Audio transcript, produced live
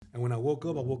And when I woke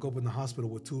up in the hospital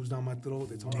with tubes down my throat.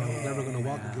 They told me I was never going to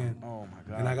walk again. Oh, my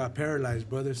God. And I got paralyzed,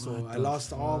 brother. So I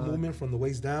lost all movement from the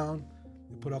waist down.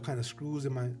 They put all kind of screws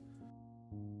in my...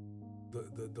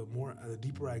 The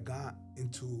deeper I got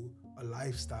into a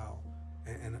lifestyle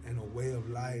and a way of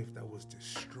life that was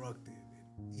destructive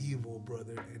and evil,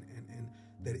 brother.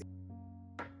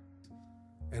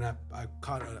 And I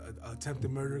caught a attempted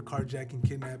murder, carjacking,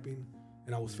 kidnapping,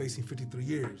 and I was facing 53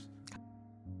 years.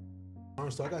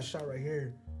 So I got shot right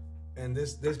here, and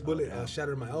this bullet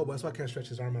shattered my elbow. That's why I can't stretch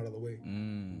his arm out of the way.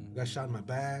 I got shot in my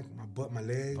back, my butt, my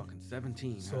leg. Fucking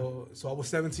 17. So I was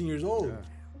 17 years old.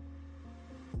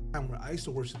 Yeah. I used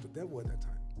to worship the devil at that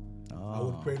time. I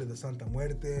would pray to the Santa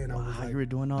Muerte, and I was like, you were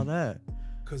doing all that?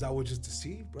 Because I was just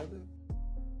deceived, brother.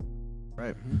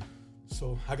 Right.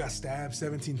 So I got stabbed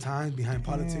 17 times behind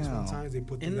politics. One time they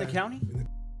put in the county.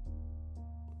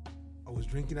 I was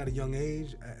drinking at a young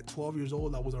age. At 12 years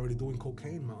old, I was already doing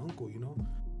cocaine. My uncle, you know.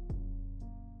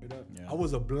 Yeah. I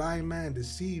was a blind man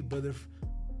deceived, brother,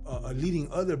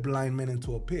 leading other blind men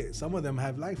into a pit. Some of them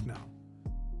have life now.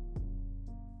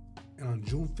 And on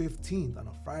June 15th, on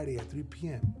a Friday at 3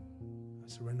 p.m., I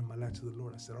surrendered my life to the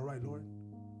Lord. I said, all right, Lord,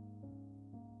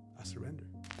 I surrender.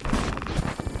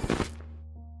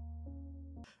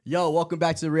 Yo, welcome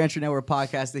back to the Reentry Network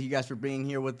podcast. Thank you guys for being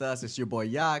here with us. It's your boy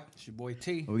Yak. It's your boy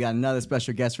T. We got another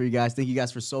special guest for you guys. Thank you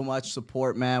guys for so much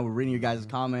support, man. We're reading your guys'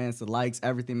 comments, the likes,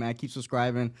 everything, man. Keep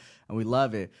subscribing, and we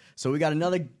love it. So we got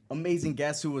another amazing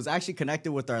guest who was actually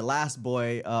connected with our last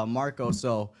boy, Marco.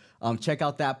 So check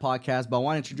out that podcast. But I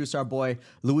want to introduce our boy,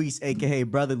 Luis, a.k.a.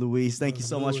 Brother Luis. Thank you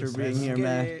so much for being here,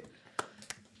 man.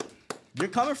 You're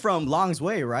coming from Long's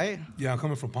Way, right? Yeah, I'm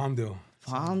coming from Palmdale.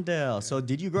 Palmdale. So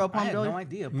did you grow up Palmdale? I had no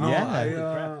idea.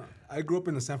 No, I grew up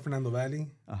in the San Fernando Valley,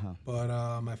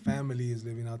 but my family is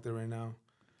living out there right now.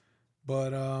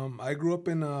 But I grew up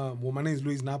in, my name is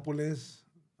Luis Napoles.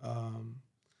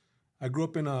 I grew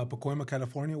up in Pacoima,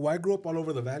 California. Well, I grew up all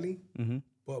over the valley,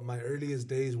 but my earliest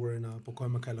days were in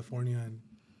Pacoima, California,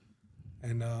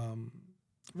 and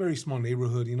very small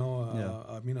neighborhood, you know.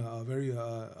 A very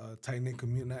tight-knit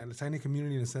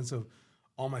community in the sense of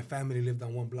all my family lived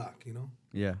on one block, you know?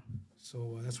 Yeah.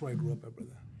 So that's where I grew up at,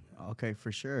 brother. Okay,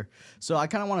 for sure. So I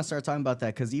kind of want to start talking about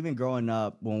that because even growing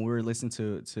up, when we were listening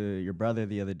to your brother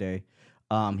the other day,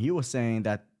 he was saying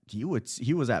that he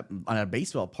was on a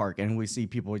baseball park and we see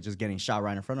people just getting shot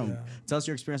right in front of him. Yeah. Tell us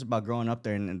your experience about growing up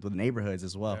there and the neighborhoods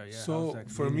as well. Yeah. So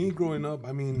for me growing up,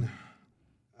 I mean,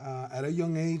 at a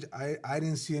young age, I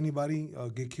didn't see anybody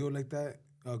get killed like that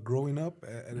growing up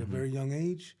at a very young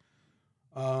age.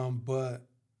 But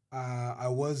I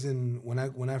was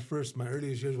when I first, my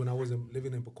earliest years when I was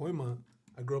living in Pacoima,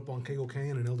 I grew up on Cago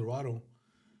Canyon and El Dorado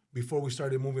before we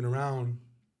started moving around.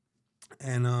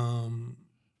 And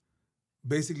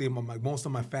basically most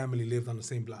of my family lived on the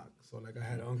same block. So like I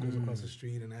had uncles across the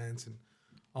street and aunts and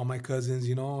all my cousins,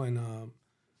 you know, and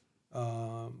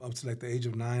up to like the age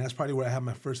of 9. That's probably where I had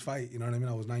my first fight, you know what I mean?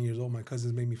 I was 9 years old. My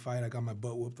cousins made me fight. I got my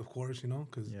butt whooped, of course, you know,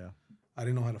 because I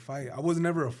didn't know how to fight. I was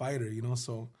never a fighter, you know,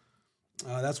 so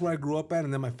that's where I grew up at.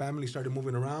 And then my family started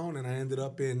moving around, and I ended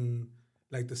up in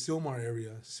like the Silmar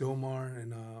area,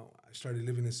 and I started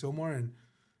living in Silmar. And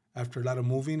after a lot of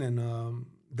moving, and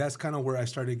that's kind of where I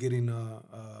started getting,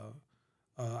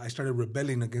 I started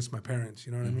rebelling against my parents,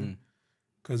 you know what I mean?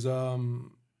 Because,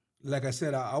 like I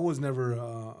said, I was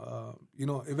never, you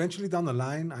know, eventually down the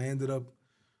line, I ended up,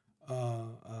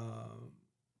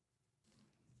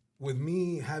 with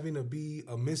me having to be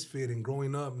a misfit and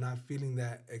growing up not feeling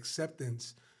that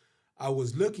acceptance, I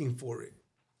was looking for it.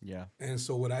 Yeah. And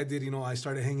so what I did, you know, I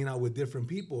started hanging out with different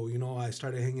people. You know, I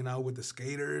started hanging out with the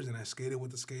skaters, and I skated with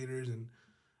the skaters, and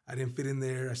I didn't fit in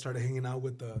there. I started hanging out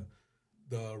with the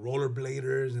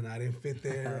rollerbladers, and I didn't fit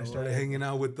there. I started hanging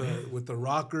out with the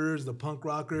rockers, the punk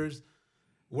rockers,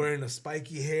 wearing a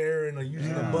spiky hair and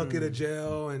using a bucket of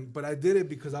gel. But I did it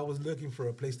because I was looking for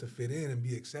a place to fit in and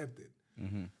be accepted.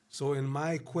 Mm-hmm. So in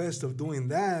my quest of doing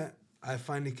that, I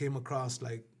finally came across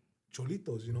like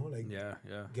cholitos, you know, like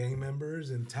gang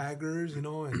members and taggers, you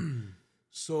know. And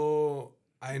so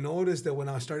I noticed that when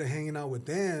I started hanging out with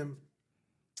them,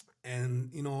 and,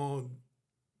 you know,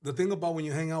 the thing about when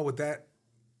you hang out with that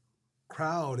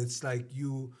crowd, it's like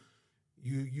you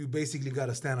basically got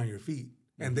to stand on your feet.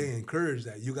 Mm-hmm. And they encourage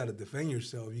that. You got to defend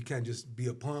yourself. You can't just be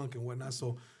a punk and whatnot.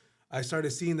 So I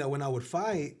started seeing that when I would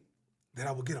fight, that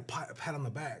I would get a pat on the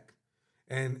back,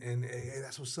 and hey,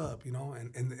 that's what's up, you know,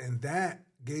 and that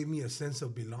gave me a sense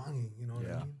of belonging, you know what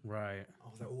I mean? Right. I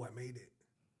was like, oh, I made it.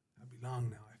 I belong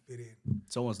now. I fit in.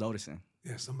 Someone's noticing.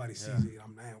 Yeah, somebody sees it.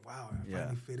 I'm like, wow, I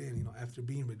finally fit in, you know, after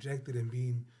being rejected and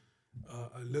being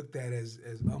looked at as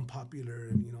unpopular,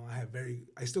 and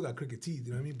I still got crooked teeth,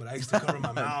 you know what I mean? But I used to cover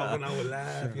my mouth when I would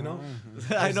laugh, you know.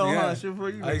 I know how shit for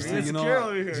you. I used to, insecure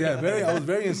over here. Yeah, I was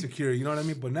very insecure, you know what I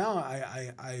mean? But now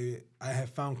I have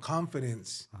found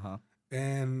confidence,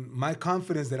 and my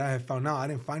confidence that I have found now, I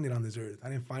didn't find it on this earth. I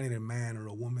didn't find it in a man or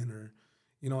a woman or,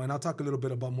 and I'll talk a little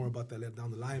bit more about that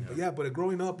down the line. But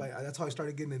growing up, that's how I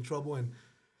started getting in trouble and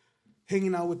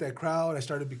hanging out with that crowd. I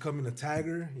started becoming a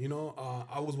tagger.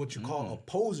 I was what you call a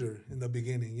poser in the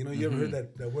beginning. You ever heard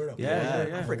that word?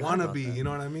 Yeah. Wannabe. You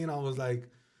know what I mean? I was like,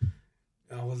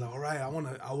 all right.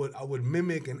 I would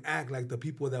mimic and act like the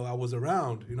people that I was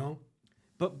around.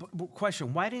 But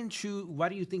question: Why do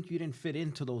you think you didn't fit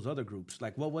into those other groups?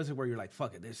 Like, what was it where you're like,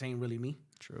 fuck it, this ain't really me?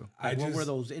 True. What were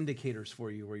those indicators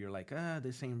for you where you're like,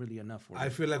 this ain't really enough for me? I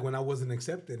feel like when I wasn't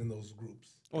accepted in those groups.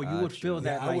 Oh, you would feel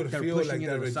that, I would they're feel pushing like you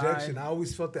that to the rejection. side. I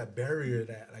always felt that barrier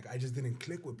that like I just didn't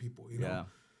click with people, Yeah.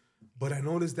 But I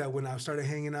noticed that when I started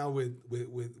hanging out with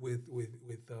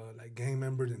like gang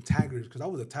members and taggers, because I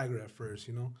was a tagger at first,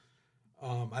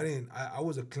 I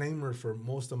was a claimer for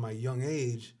most of my young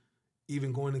age,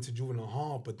 even going into juvenile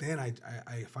hall. But then I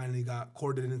finally got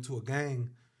courted into a gang,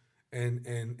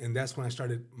 and that's when I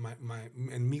started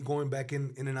me going back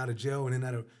in and out of jail and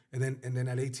then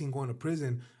at 18 going to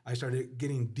prison. I started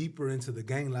getting deeper into the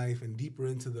gang life and deeper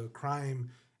into the crime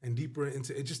and deeper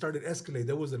into it. Just started escalate.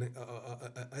 There was an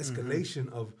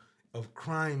escalation of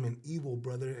crime and evil,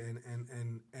 brother.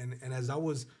 And as I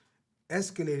was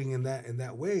escalating in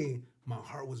that way, my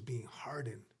heart was being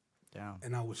hardened. Damn.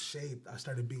 And I was shaped. I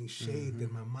started being shaped,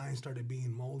 and my mind started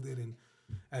being molded. And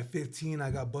at 15, I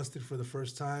got busted for the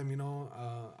first time.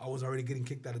 I was already getting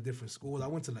kicked out of different schools. I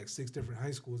went to like 6 different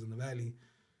high schools in the Valley,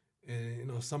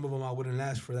 and some of them I wouldn't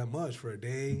last for that much, for a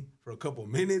day, for a couple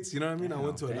minutes. You know what I mean? I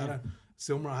went to a lot of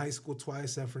Silmar High School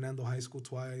twice, San Fernando High School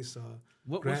twice.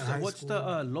 What's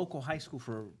the local high school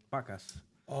for Pacas?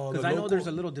 Because I know there's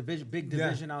a little big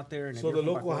division out there. And so the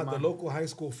local high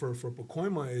school for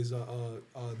Pacoima is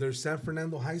there's San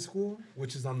Fernando High School,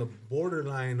 which is on the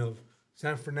borderline of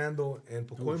San Fernando and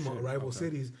Pacoima, rival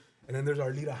cities. And then there's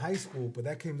Arleta High School, but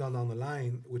that came down the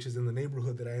line, which is in the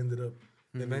neighborhood that I ended up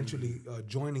eventually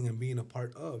joining and being a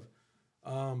part of.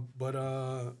 I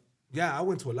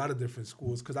went to a lot of different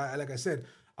schools because like I said,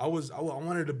 I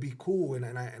wanted to be cool,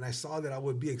 and I saw that I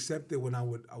would be accepted when I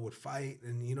would fight,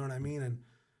 and you know what I mean, and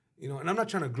I'm not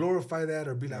trying to glorify that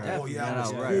or be like, I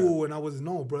was cool and I was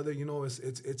brother.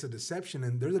 It's a deception,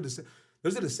 and there's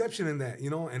a deception in that,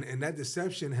 and that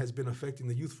deception has been affecting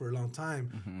the youth for a long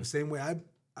time. The same way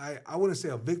I wouldn't say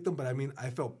a victim, but I mean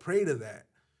I felt prey to that.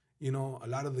 A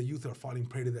lot of the youth are falling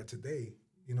prey to that today.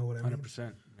 You know what I mean?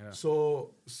 100%. Yeah.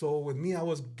 So with me, I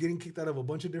was getting kicked out of a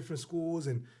bunch of different schools,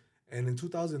 and in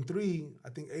 2003, I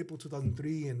think April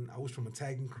 2003, and I was from a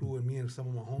tagging crew, and me and some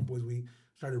of my homeboys, we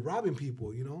started robbing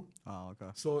people, Oh,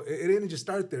 okay. So it didn't just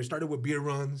start there. It started with beer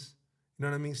runs, you know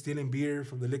what I mean? Stealing beer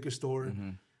from the liquor store.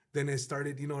 Then it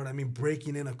started, you know what I mean,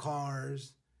 breaking into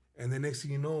cars. And the next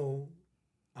thing you know,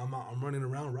 I'm running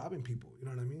around robbing people, you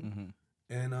know what I mean?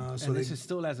 And so this is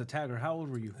still as a tagger. How old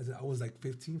were you? I was like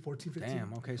 14, 15.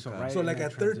 Damn, okay. So right. So like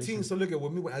at 13, so look at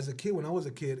me as a kid, when I was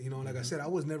a kid, like I said, I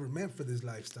was never meant for this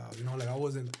lifestyle, like I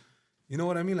wasn't, you know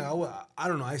what I mean? Like I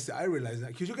don't know, I realized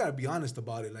that, because you got to be honest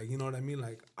about it, like, you know what I mean?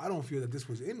 Like, I don't feel that this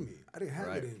was in me. I didn't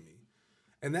have it in me.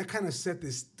 And that kind of set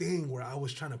this thing where I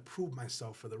was trying to prove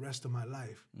myself for the rest of my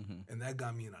life. And that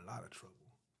got me in a lot of trouble.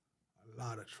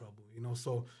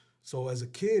 So as a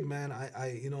kid, man, I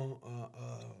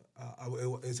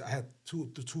had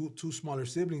two smaller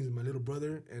siblings, my little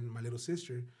brother and my little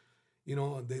sister.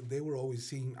 They were always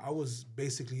seeing. I was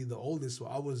basically the oldest, so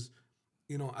I was,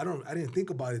 I didn't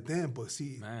think about it then, but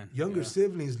see, younger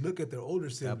siblings look at their older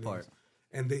siblings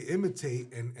and they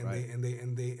imitate and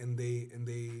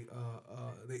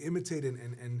they imitate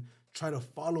and try to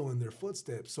follow in their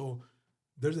footsteps. So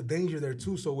there's a danger there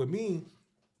too. So with me,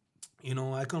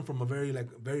 I come from a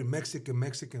very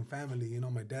Mexican family.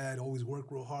 My dad always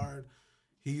worked real hard.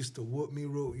 He used to whoop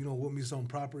me some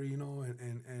proper,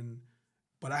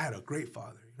 but I had a great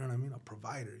father, you know what I mean? A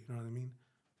provider, you know what I mean?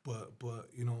 But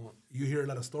you hear a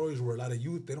lot of stories where a lot of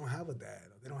youth, they don't have a dad,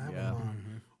 they don't have a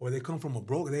mom, or they come from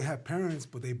they have parents,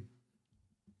 but they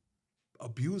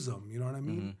abuse them, you know what I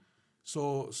mean?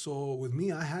 So with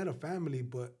me, I had a family,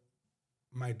 but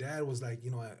my dad was like,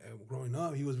 growing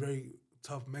up, he was very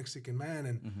tough Mexican man,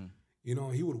 and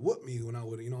he would whoop me when I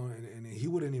would, and he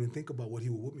wouldn't even think about what he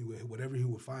would whoop me with. Whatever he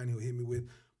would find, he would hit me with.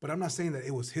 But I'm not saying that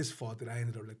it was his fault that I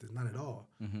ended up like this. Not at all.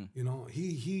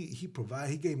 He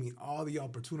provided. He gave me all the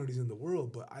opportunities in the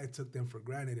world, but I took them for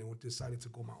granted and decided to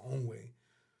go my own way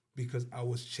because I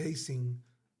was chasing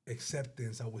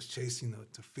acceptance. I was chasing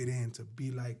to fit in, to be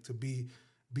like, to be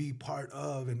part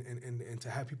of, and to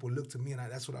have people look to me, and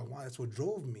that's what I want. That's what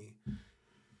drove me.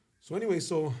 So anyway,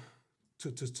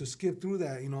 to skip through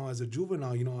that, as a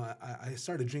juvenile, I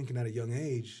started drinking at a young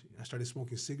age. I started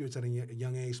smoking cigarettes at a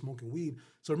young age, smoking weed.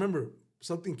 So remember,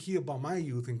 something key about my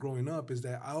youth and growing up is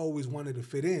that I always wanted to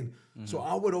fit in. Mm-hmm. So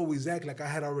I would always act like I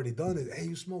had already done it. Hey,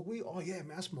 you smoke weed? Oh yeah,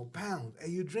 man, I smoke pounds. Hey,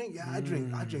 you drink? Yeah, I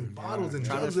drink bottles and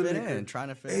trying jugs to of fit liquor. in, trying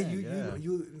to fit hey, in.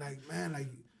 you like, man, like,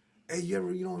 hey, you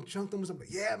ever, chunked them or something?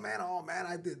 Yeah, man. Oh, man,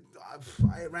 I did.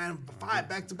 I ran 5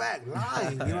 back to back,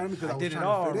 lying. You know what I mean? Because I was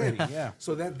trying to fit in. Yeah.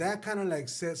 So that kind of like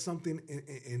set something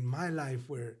in my life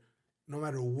where no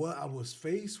matter what I was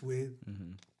faced with,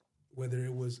 whether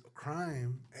it was a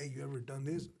crime, hey, you ever done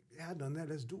this? Yeah, I done that.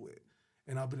 Let's do it.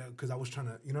 And I'll be like, because I was trying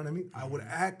to, you know what I mean? I would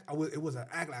act. It was an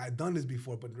act like I'd done this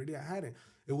before, but really I hadn't.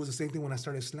 It was the same thing when I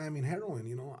started slamming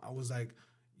heroin. I was like,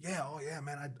 yeah, oh yeah,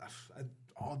 man, I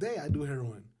all day I do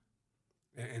heroin.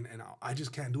 And I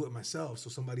just can't do it myself, so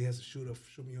somebody has to shoot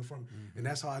me up from, and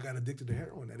that's how I got addicted to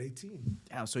heroin at 18.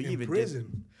 Damn, so you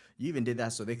even did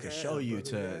that so they could show you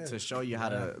to show you how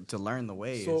to learn the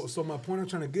ways. So my point I'm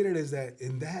trying to get at is that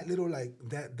in that little like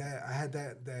that I had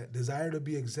that desire to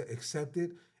be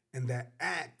accepted and that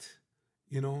act,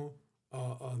 the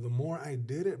more I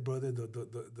did it, brother,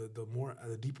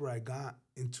 the deeper I got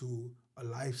into a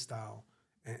lifestyle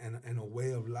and a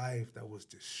way of life that was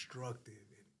destructive.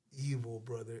 Evil,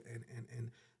 brother,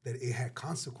 and that it had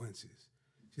consequences.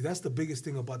 See, that's the biggest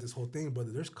thing about this whole thing,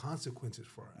 brother. There's consequences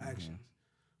for our actions.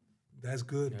 That's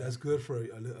good. Yeah. That's good for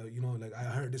like I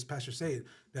heard this pastor say it.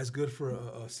 That's good for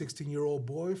a 16-year-old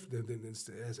boy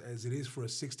as it is for a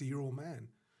 60-year-old man.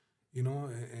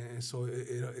 And so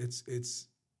it's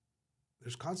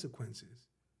there's consequences.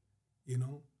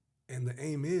 And the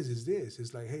aim is this.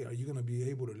 It's like, hey, are you gonna be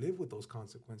able to live with those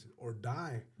consequences or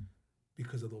die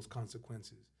because of those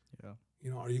consequences?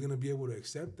 Yeah. Are you going to be able to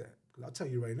accept that? Because I'll tell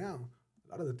you right now,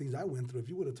 a lot of the things I went through, if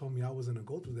you would have told me I was going to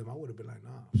go through them, I would have been like,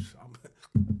 nah,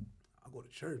 I'll go to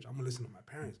church. I'm going to listen to my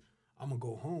parents. I'm going to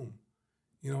go home.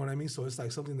 You know what I mean? So it's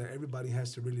like something that everybody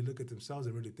has to really look at themselves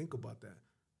and really think about that.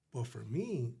 But for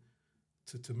me,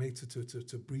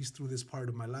 to breeze through this part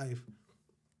of my life,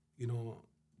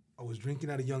 I was drinking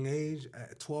at a young age.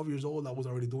 At 12 years old, I was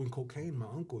already doing cocaine. My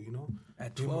uncle,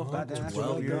 At 12, that's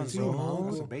 12 years old. My uncle,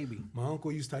 was a baby. My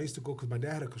uncle used to go because my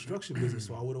dad had a construction business,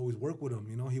 so I would always work with him.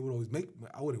 He would always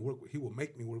he would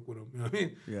make me work with him. You know what I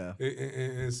mean? Yeah.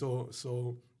 And so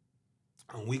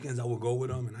on weekends I would go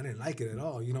with him, and I didn't like it at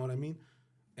all. You know what I mean?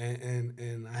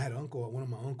 And I had an uncle, one of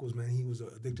my uncles, man, he was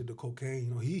addicted to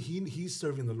cocaine. He's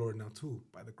serving the Lord now too,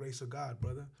 by the grace of God,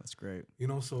 brother. That's great.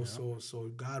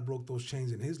 So God broke those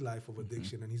chains in his life of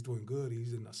addiction, and he's doing good.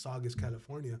 He's in Saugus,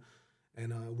 California,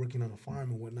 and working on a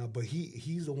farm and whatnot. But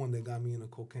he's the one that got me into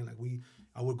cocaine. Like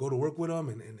I would go to work with him,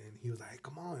 and he was like, hey,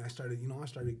 come on. I started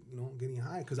getting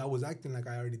high because I was acting like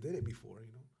I already did it before,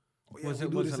 Oh, yeah, was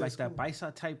it like that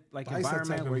Paisa type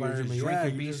environment where you're just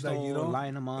drinking Beast,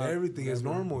 lining them up? Everything is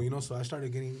normal, So I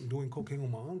started doing cocaine with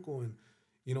my uncle, and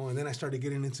and then I started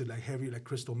getting into like heavy, like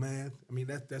crystal meth. I mean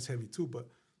that's heavy too, but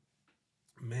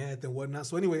meth and whatnot.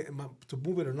 So anyway, to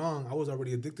move it along, I was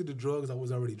already addicted to drugs. I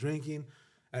was already drinking.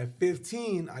 At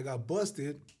 15, I got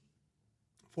busted.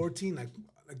 14, like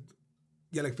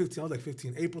 15. I was like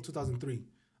 15. April 2003,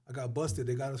 I got busted.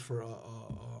 They got us for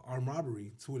armed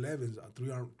robbery, 211s, three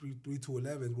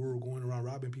 211s. We were going around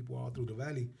robbing people all through the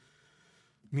valley.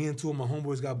 Me and two of my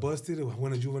homeboys got busted. I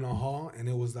went to juvenile hall, and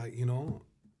it was like,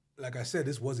 like I said,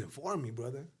 this wasn't for me,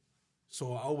 brother.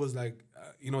 So I was like,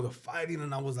 the fighting,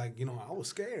 and I was like, I was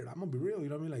scared. I'm gonna be real, you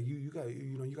know what I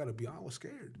mean? Like you gotta be. I was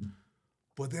scared,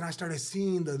 but then I started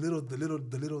seeing the little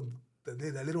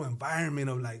environment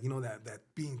of like, that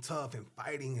being tough and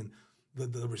fighting and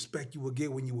the respect you would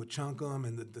get when you would chunk them,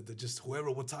 and the just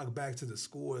whoever would talk back to the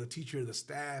school, the teacher, the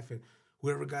staff, and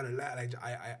whoever got a lot. Like,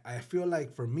 I feel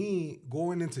like for me,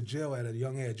 going into jail at a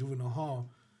young age, juvenile hall,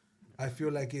 I feel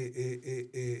like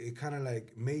it kind of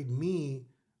like made me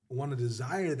want to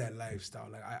desire that lifestyle.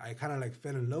 Like I kind of like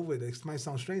fell in love with it. It might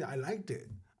sound strange. I liked it.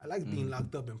 I liked being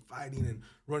locked up and fighting and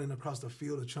running across the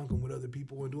field and chunking with other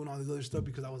people and doing all this other stuff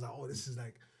because I was like, oh, this is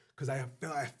like, because I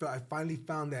finally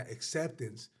found that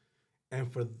acceptance. And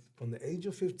from the age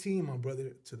of 15, my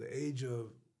brother, to the age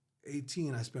of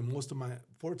 18, I spent most of my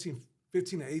 15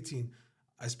 to 18,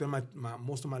 I spent my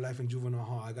most of my life in juvenile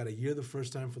hall. I got a year the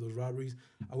first time for those robberies.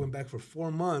 I went back for 4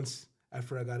 months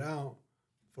after I got out.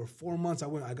 For 4 months,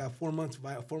 I got 4 months,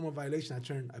 4 month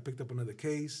violation. I picked up another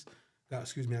case. I got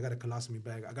a colostomy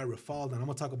bag. I got refouled on. I'm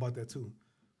gonna talk about that too.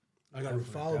 I got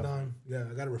refouled on. Yeah,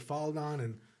 I got it refouled on,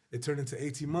 and it turned into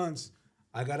 18 months.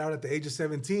 I got out at the age of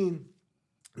 17.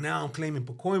 Now I'm claiming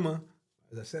Pacoima.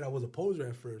 As I said, I was a poser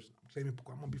at first. I'm claiming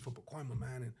Pacoima. I'm going to be from Pacoima,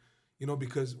 man. And, you know,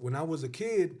 because when I was a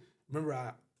kid,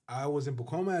 remember, I was in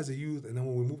Pacoima as a youth, and then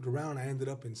when we moved around, I ended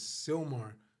up in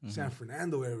Silmar, San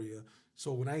Fernando area.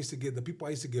 So when the people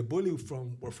I used to get bullied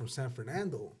from were from San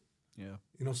Fernando. Yeah.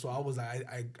 You know, so I was like,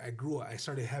 I grew up, I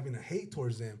started having a hate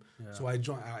towards them. Yeah. So I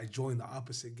joined the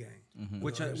opposite gang.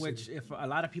 Which if a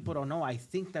lot of people don't know, I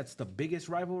think that's the biggest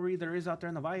rivalry there is out there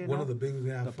in the Valle. One of the biggest,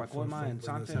 yeah. The Pacoima and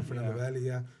San Fernando Valley,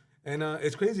 yeah. And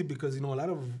it's crazy because, you know, a lot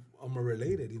of them are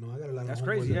related. You know, I got a lot of That's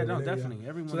crazy, yeah, no, related, definitely. Yeah.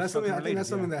 Everyone's so that's something, I think that's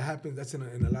something yeah. that happens, that's in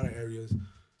a lot of areas.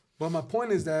 But my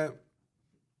point is that,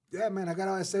 yeah, man, I got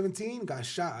out at 17, got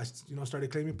shot. I, you know, started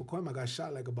claiming Pacoima. I got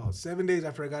shot like about 7 days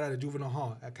after I got out of juvenile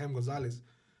hall at Cam Gonzalez.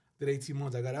 Did 18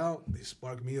 months. I got out. They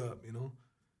sparked me up, you know.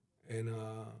 And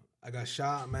I got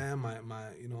shot, man. My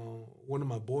you know, one of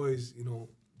my boys, you know,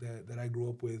 that I grew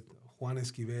up with, Juan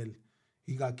Esquivel,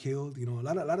 he got killed. You know,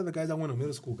 a lot of the guys I went to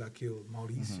middle school got killed.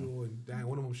 Mauricio and Dan,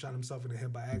 one of them shot himself in the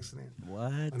head by accident.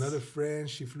 What? Another friend,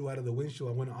 she flew out of the windshield.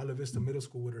 I went to Olive Vista Middle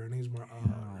School with her. Her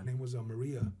name was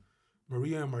Maria.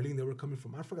 Maria and Marlene, they were coming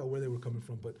from, I forgot where they were coming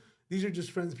from, but these are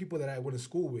just friends, people that I went to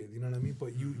school with, you know what I mean?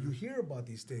 But you hear about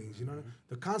these things, you know,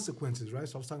 the consequences, right?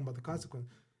 So I was talking about the consequence.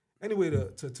 Anyway,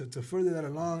 to further that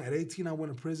along, at 18, I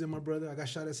went to prison, my brother. I got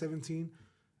shot at 17.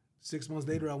 6 months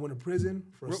later, I went to prison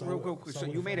for real quick. So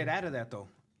you made it out of that, though?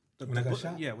 When I got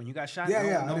shot? Yeah, when you got shot?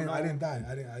 Yeah, I didn't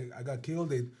die. I got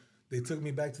killed. They took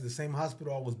me back to the same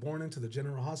hospital I was born in, to the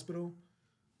general hospital,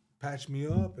 patched me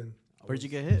up, and where'd you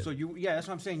get hit? So that's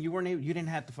what I'm saying. You didn't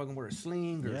have to fucking wear a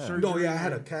sling or surgery. No, I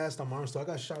had a cast on my arm, so I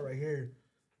got shot right here,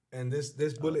 and this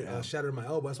bullet shattered my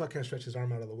elbow. That's why I can't stretch his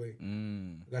arm out of the way.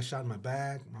 I got shot in my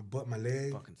back, my butt, my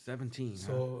leg. Fucking 17.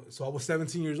 So I was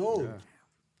 17 years old,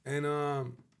 and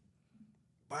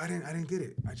but I didn't get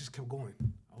it. I just kept going.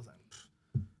 I was like,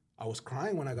 I was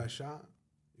crying when I got shot.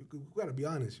 You gotta be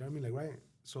honest, you know what I mean? Like, right?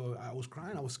 So I was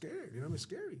crying. I was scared. You know what I mean?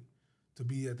 Scary. To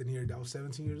be at the near, I was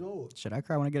 17 years old. Shit, I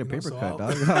cry when I get a paper cut,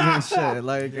 dog. I mean, shit,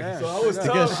 like, so I was to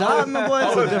get shot, my boy,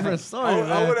 it's a different story,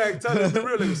 man. I would act tough, it's the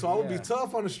real nigga. So I would be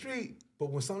tough on the street, but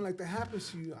when something like that happens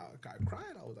to you, I cried.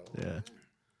 I was like, oh, man.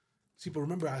 See, but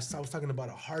remember, I was talking about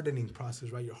a hardening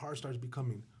process, right? Your heart starts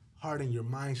becoming hardened, your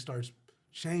mind starts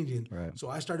changing. Right. So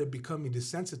I started becoming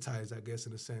desensitized, I guess,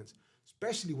 in a sense,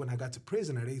 especially when I got to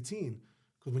prison at 18.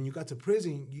 Because when you got to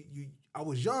prison, I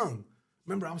was young.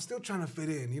 Remember, I'm still trying to fit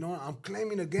in. You know, I'm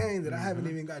claiming a gang that I haven't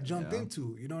even got jumped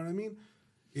into. You know what I mean?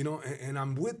 You know, and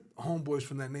I'm with homeboys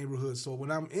from that neighborhood. So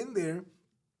when I'm in there,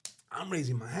 I'm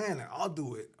raising my hand. Like, I'll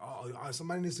do it.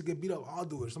 Somebody needs to get beat up. I'll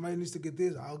do it. Somebody needs to get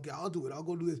this. I'll do it. I'll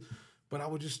go do this. But I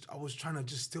was trying to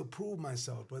just still prove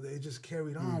myself. But it just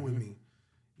carried on with me.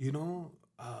 You know,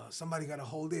 somebody got to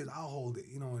hold this. I'll hold it.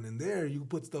 You know, and in there, you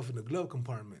put stuff in the glove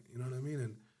compartment. You know what I mean?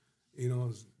 And, you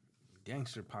know,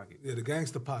 gangster pocket. Yeah, the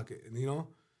gangster pocket. And, you know,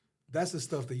 that's the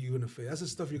stuff that you're going to face. That's the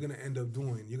stuff you're going to end up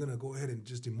doing. You're going to go ahead and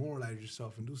just demoralize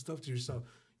yourself and do stuff to yourself.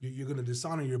 You're going to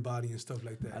dishonor your body and stuff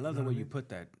like that. I love the way you put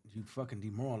that. You fucking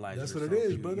demoralize yourself. That's what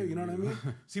it is, brother. You know what I mean?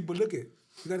 See, but look you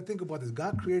got to think about this.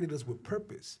 God created us with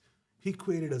purpose. He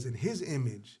created us in his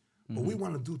image. But we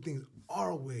want to do things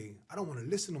our way. I don't want to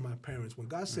listen to my parents. When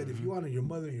God said, if you honor your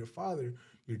mother and your father,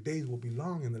 your days will be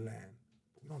long in the land.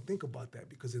 We don't think about that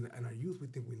because in our youth, we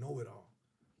think we know it all.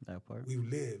 That part. We've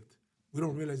lived. We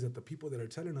don't realize that the people that are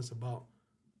telling us about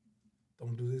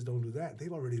don't do this, don't do that,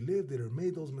 they've already lived it or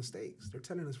made those mistakes. They're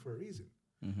telling us for a reason.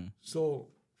 So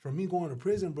for me going to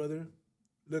prison, brother,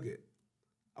 I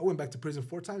went back to prison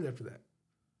 4 times after that.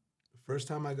 The first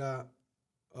time I got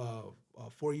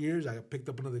 4 years, I picked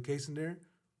up another case in there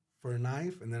for a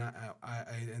knife, and then I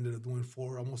ended up doing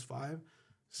 4, almost 5.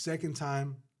 Second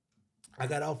time, I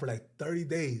got out for like 30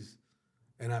 days,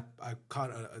 and I caught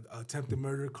a attempted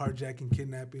murder, carjacking,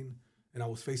 kidnapping, and I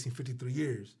was facing 53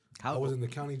 years. I was in the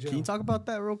county jail. Can you talk about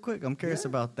that real quick? I'm curious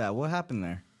about that. What happened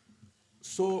there?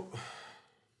 So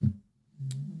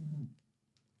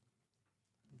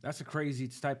that's a crazy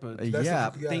type of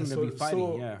thing to be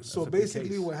fighting. So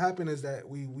basically, what happened is that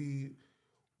we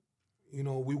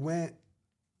went.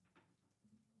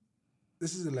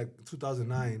 This is in like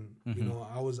 2009. You know,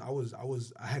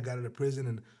 I had got out of prison,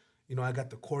 and you know, I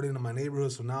got the court into my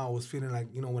neighborhood. So now I was feeling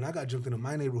like, you know, when I got jumped into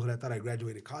my neighborhood, I thought I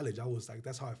graduated college. I was like,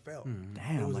 that's how I felt.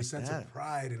 Damn, there was a sense of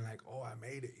pride and like, oh, I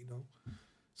made it. You know,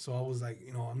 so I was like,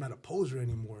 you know, I'm not a poser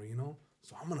anymore. You know,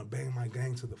 so I'm gonna bang my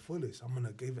gang to the fullest. I'm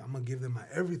gonna give them my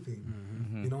everything.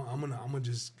 You know, I'm gonna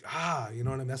just you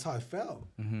know what I mean? That's how I felt.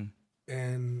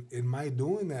 And in my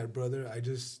doing that, brother, I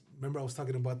just remember I was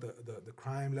talking about the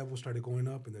crime level started going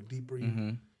up, and the deeper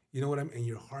You know what I mean? And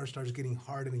your heart starts getting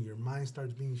hardened and your mind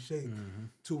starts being shaped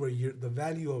to where the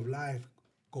value of life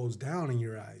goes down in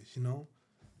your eyes, you know?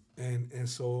 And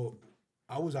so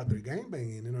I was out there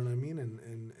gangbanging, you know what I mean?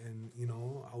 And you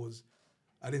know,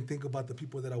 I didn't think about the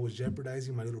people that I was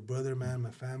jeopardizing, my little brother, man,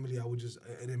 my family. I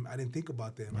didn't think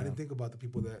about them. I didn't think about the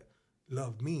people that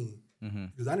loved me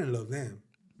because I didn't love them.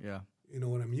 Yeah. You know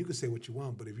what I mean? You can say what you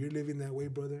want, but if you're living that way,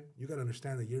 brother, you got to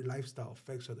understand that your lifestyle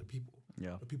affects other people.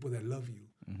 Yeah. The people that love you.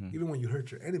 Even when you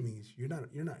hurt your enemies, you're not,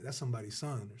 that's somebody's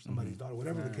son or somebody's daughter,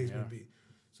 whatever the case may be.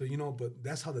 So, you know, but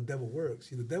that's how the devil works.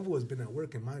 See, the devil has been at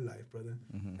work in my life, brother.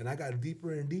 And I got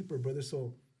deeper and deeper, brother.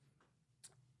 So,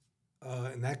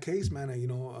 in that case, man,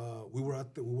 we were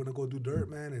out there, we went to go do dirt,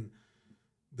 man, and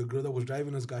the girl that was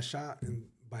driving us got shot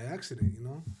by accident, you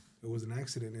know? It was an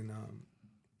accident,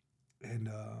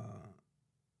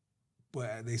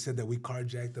 but they said that we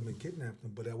carjacked them and kidnapped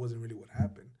them, but that wasn't really what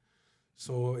happened.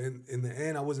 So in the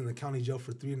end, I was in the county jail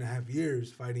for 3.5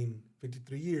 years, fighting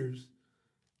 53 years,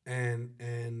 and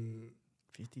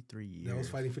 53 years. I was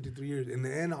fighting 53 years. In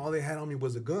the end, all they had on me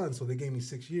was a gun, so they gave me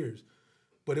 6 years.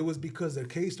 But it was because their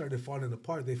case started falling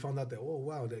apart. They found out that, oh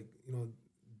wow, that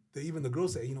even the girl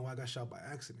said, I got shot by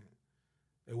accident.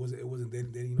 It wasn't they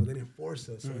didn't force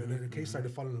us. So then the case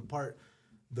started falling apart.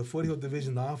 The Foothill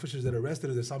Division, the officers that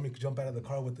arrested us, that saw me jump out of the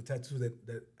car with the tattoos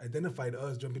that identified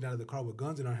us jumping out of the car with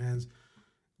guns in our hands,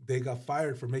 they got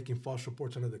fired for making false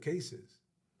reports on other cases.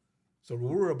 So we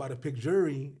were about to pick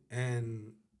jury,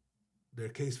 and their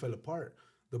case fell apart.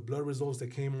 The blood results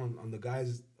that came on the guy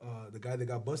that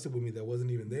got busted with me that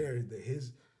wasn't even there,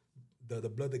 the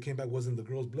blood that came back wasn't the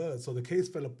girl's blood. So the case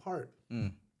fell apart.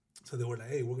 So they were like,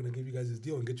 hey, we're going to give you guys this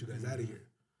deal and get you guys out of here.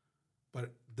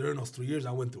 But during those 3 years,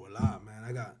 I went through a lot, man.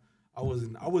 I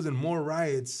was in more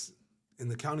riots in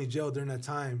the county jail during that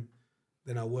time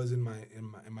than I was in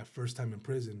my first time in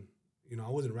prison. I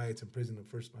was in riots in prison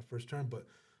my first term, but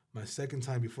my second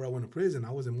time before I went to prison,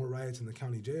 I was in more riots in the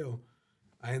county jail.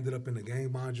 I ended up in the gang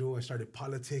module. I started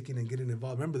politicking and getting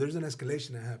involved. Remember, there's an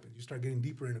escalation that happens. You start getting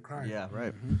deeper into crime. Yeah,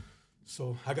 right.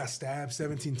 So I got stabbed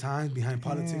 17 times behind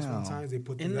politics. One time they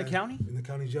put in the county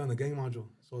jail in the gang module.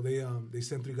 So they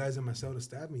sent 3 guys in my cell to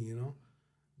stab me.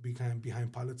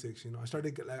 Behind politics. I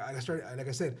started like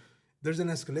I said, there's an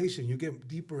escalation. You get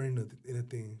deeper in a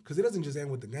thing because it doesn't just end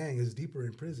with the gang. It's deeper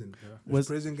in prison. Yeah. There's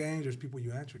prison gangs. There's people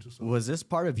you answer to. So. Was this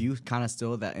part of you kind of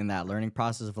still in that learning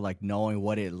process of like knowing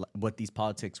what these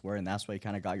politics were, and that's why you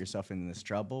kind of got yourself in this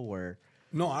trouble where?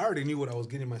 No, I already knew what I was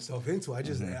getting myself into. I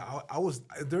just I was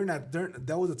during that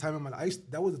was the time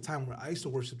that was the time where I used to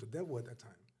worship the devil at that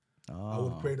time. Oh. I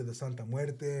would pray to the Santa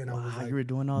Muerte, and I was like, you were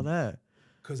doing all that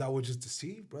because I was just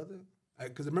deceived, brother.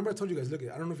 Because remember I told you guys, look,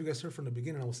 I don't know if you guys heard from the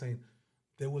beginning. I was saying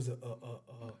there was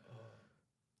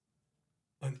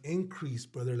an increase,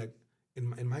 brother. Like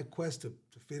in my quest to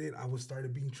fit in, I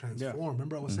started being transformed. Yeah.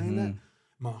 Remember I was saying that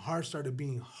my heart started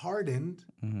being hardened,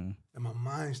 and my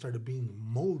mind started being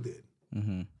molded.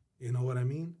 You know what I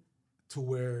mean? To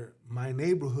where my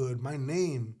neighborhood, my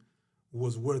name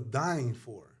was worth dying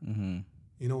for.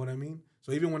 You know what I mean?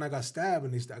 So even when I got stabbed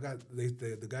and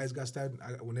the guys got stabbed,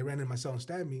 when they ran in my cell and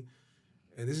stabbed me,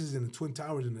 and this is in the Twin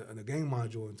Towers in the gang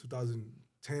module in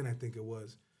 2010, I think it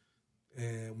was.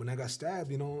 And when I got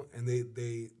stabbed, and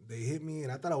they hit me,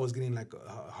 and I thought I was getting like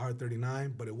a hard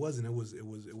 39, but it wasn't.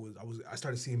 I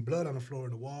started seeing blood on the floor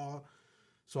and the wall.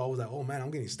 So I was like, oh man,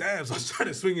 I'm getting stabbed. So I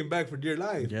started swinging back for dear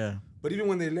life. Yeah. But even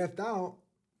when they left out,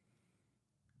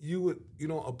 you would,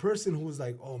 a person who was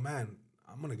like, oh man,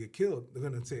 I'm going to get killed. They're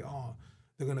going to say, oh,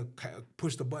 they're going to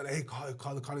push the button. Hey,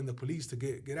 calling the police to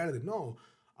get out of it. No,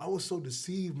 I was so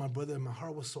deceived, my brother. And my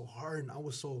heart was so hard. And I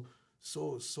was so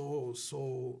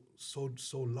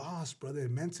lost, brother,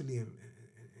 mentally. And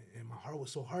my heart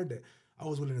was so hard that I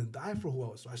was willing to die for who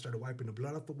I was. So I started wiping the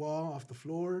blood off the wall, off the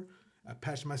floor. I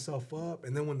patched myself up,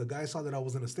 and then when the guy saw that I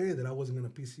was gonna stay, that I wasn't gonna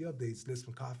PC up, they slid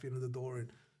some coffee under the door and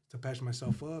to patch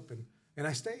myself up, and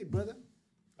I stayed, brother.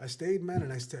 I stayed, man,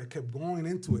 and I kept going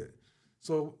into it.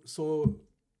 So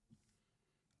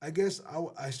I guess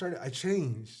I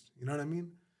changed. You know what I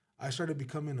mean? I started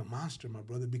becoming a monster, my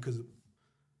brother, because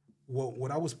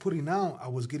what I was putting out, I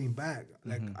was getting back.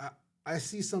 Like I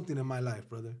see something in my life,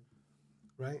 brother,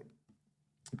 right?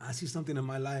 I see something in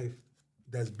my life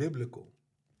that's biblical.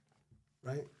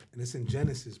 Right? And it's in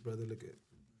Genesis, brother. Look at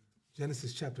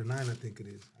Genesis chapter 9, I think it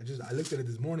is. I looked at it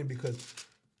this morning because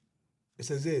it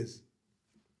says this.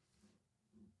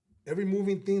 Every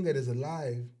moving thing that is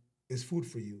alive is food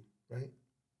for you, right?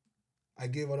 I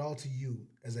gave it all to you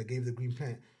as I gave the green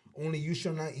plant. Only you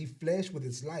shall not eat flesh with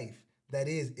its life, that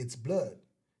is, its blood.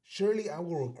 Surely I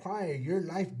will require your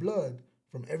life blood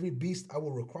From every beast I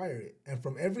will require it. And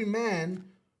from every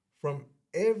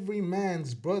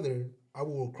man's brother, I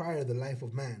will require the life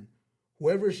of man.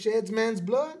 Whoever sheds man's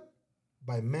blood,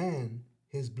 by man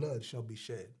his blood shall be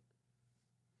shed.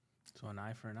 So an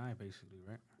eye for an eye, basically,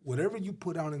 right? Whatever you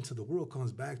put out into the world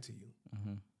comes back to you.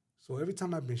 So every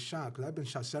time I've been shot, because I've been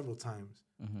shot several times,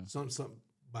 some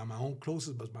by my own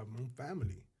closest, but by my own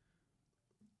family.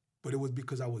 But it was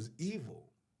because I was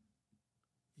evil.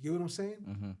 You get what I'm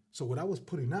saying? So what I was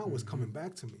putting out was coming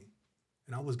back to me,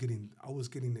 and I was getting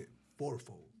it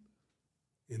fourfold.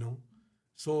 You know,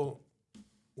 so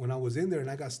when I was in there and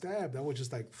I got stabbed, I was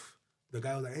just like, the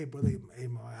guy was like, "Hey, brother, hey,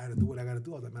 man, I had to do what I got to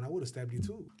do." I was like, "Man, I would have stabbed you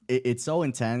too." It's so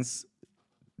intense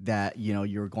that, you know,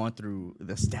 you're going through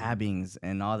the stabbings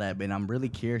and all that, but I'm really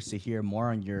curious to hear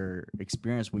more on your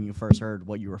experience when you first heard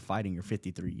what you were fighting your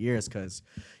 53 years, because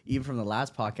even from the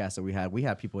last podcast that we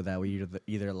had people that were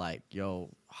either like,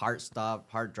 yo, heart stop,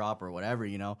 heart drop, or whatever,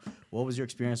 you know. What was your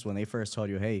experience when they first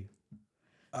told you, hey,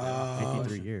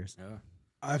 53 years? Yeah.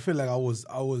 I feel like I was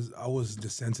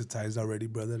desensitized already,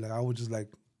 brother. Like I was just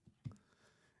like,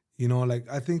 you know, like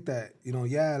I think that, you know,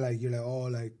 yeah, like you're like, oh,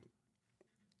 like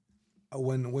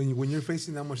when you're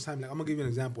facing that much time, like I'm gonna give you an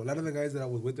example. A lot of the guys that I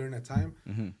was with during that time,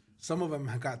 some of them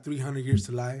had got 300 years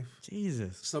to life.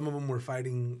 Jesus. Some of them were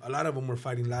fighting. A lot of them were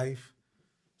fighting life.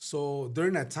 So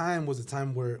during that time was a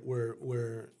time where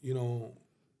you know,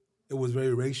 it was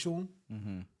very racial.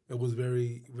 It was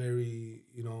very, very,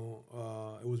 you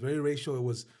know, it was very racial. It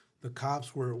was, the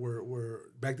cops were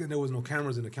back then there was no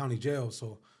cameras in the county jail,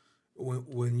 so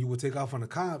when you would take off on the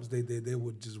cops, they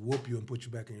would just whoop you and put you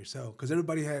back in your cell, because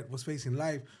everybody was facing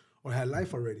life or had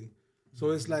life already. So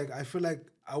it's like I feel like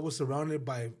I was surrounded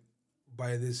by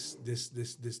this.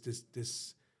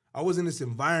 I was in this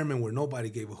environment where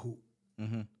nobody gave a hoot.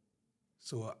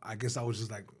 So I guess I was just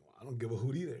like, I don't give a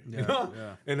hoot either. Yeah, you know?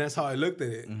 yeah. And that's how I looked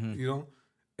at it. You know,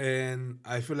 and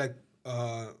I feel like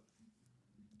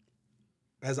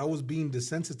as I was being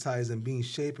desensitized and being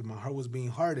shaped, and my heart was being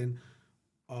hardened.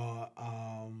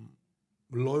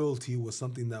 Loyalty was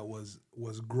something that was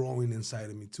growing inside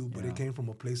of me too, but it came from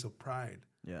a place of pride.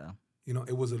 Yeah. You know,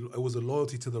 it was a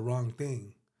loyalty to the wrong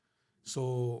thing.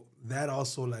 So that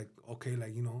also, like, okay,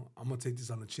 like, you know, I'm gonna take this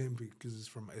on the chin because it's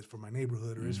for my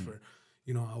neighborhood, or it's for,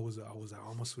 you know, I was like,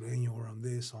 I'm a Sureño, or I'm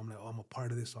this, so I'm like, oh, I'm a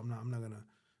part of this, so I'm not gonna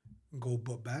go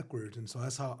but backwards. And so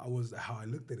that's how I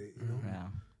looked at it, you know. Yeah.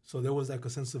 So there was like a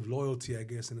sense of loyalty, I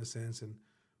guess, in a sense.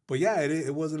 But yeah,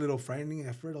 it was a little frightening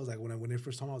at first. I was like, when they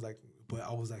first told me, I was like, but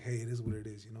I was like, hey, it is what it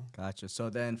is, you know? Gotcha. So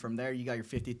then from there, you got your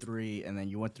 53, and then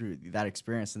you went through that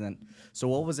experience. And then, so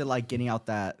what was it like getting out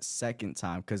that second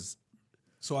time?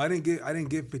 So I didn't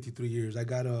get 53 years. I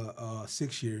got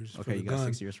 6 years. Okay, you got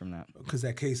 6 years from that. Because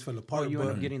that case fell apart. Oh, you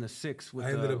ended up getting the 6 with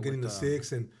I ended up getting the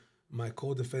 6, and my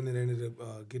co-defendant ended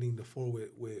up getting the 4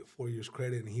 with 4 years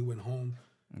credit, and he went home.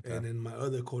 Okay. And then my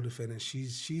other co-defendant,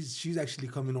 she's actually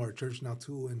coming to our church now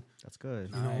too, and that's good.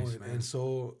 You know, and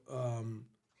so,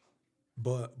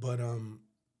 but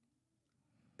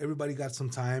everybody got some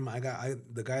time.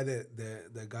 The guy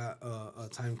that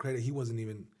got time credit. He wasn't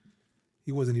even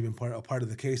part of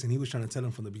the case, and he was trying to tell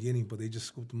him from the beginning, but they just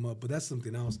scooped him up. But that's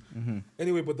something else.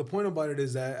 Anyway, but the point about it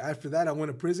is that after that, I went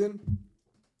to prison.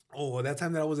 Oh, that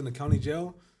time that I was in the county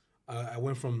jail, I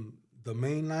went from the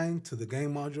main line to the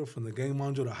gang module, from the gang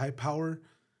module to high power,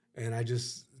 and I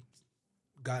just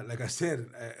got, like I said,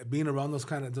 being around that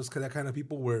kind of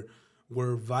people where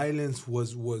violence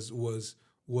was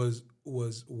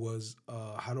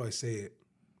how do I say it?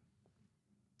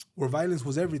 Where violence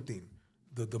was everything.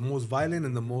 The most violent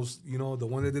and the most, you know, the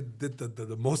one that did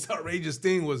the most outrageous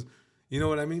thing was, you know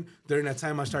what I mean? During that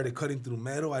time, I started cutting through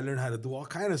metal. I learned how to do all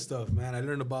kind of stuff, man. I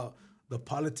learned about the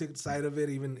politics side of it.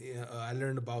 Even I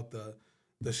learned about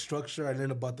the structure. I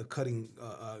learned about the cutting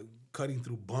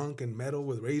through bunk and metal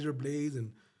with razor blades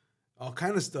and all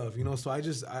kind of stuff, you know. So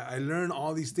I learned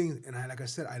all these things, and like I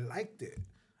said, I liked it.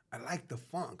 I liked the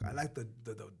funk. I liked the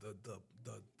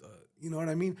you know what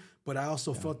I mean. But I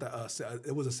also felt that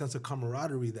it was a sense of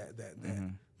camaraderie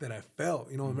that I felt.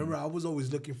 You know, remember, I was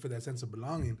always looking for that sense of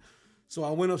belonging. So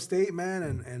I went upstate, man,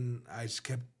 and I just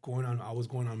kept going on. I was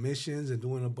going on missions and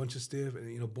doing a bunch of stuff,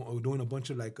 and, you know, doing a bunch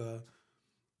of like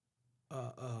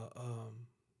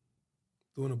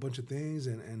doing a bunch of things,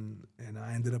 and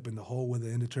I ended up in the hole with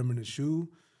an indeterminate shoe,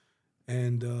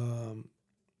 and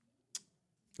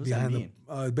what does that mean?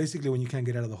 Basically when you can't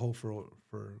get out of the hole for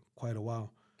quite a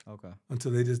while. Okay.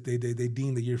 Until they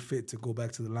deem that you're fit to go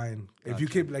back to the line. Gotcha. If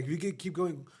you keep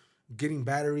going, getting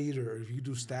batteries, or if you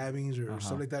do stabbings or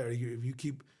stuff like that, or if you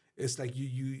keep it's like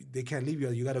they can't leave you.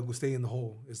 You gotta go stay in the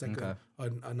hole. It's like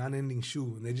a non-ending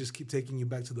shoe, and they just keep taking you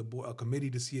back to the a committee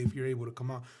to see if you're able to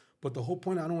come out. But the whole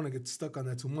point, I don't want to get stuck on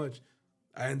that too much.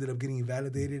 I ended up getting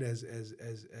validated as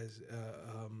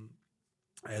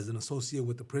an associate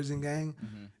with the prison gang,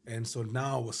 and so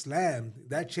now I was slammed.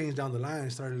 That changed down the line.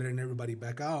 Started letting everybody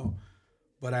back out,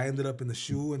 but I ended up in the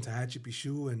shoe and Tehachapi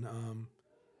shoe, and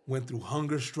went through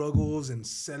hunger struggles and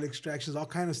cell extractions, all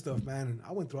kind of stuff, man. And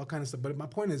I went through all kind of stuff. But my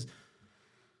point is,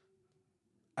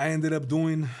 I ended up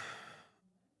doing,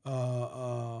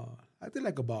 I did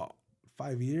like about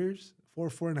 5 years,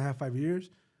 4.5, 5 years.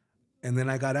 And then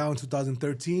I got out in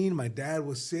 2013. My dad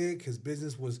was sick. His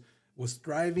business was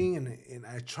thriving. And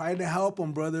I tried to help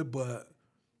him, brother. But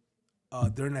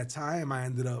during that time, I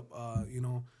ended up,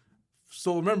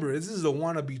 So remember, this is a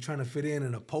wannabe trying to fit in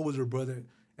and a poser, brother.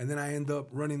 And then I ended up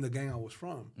running the gang I was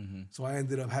from. So I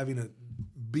ended up having to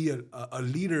be a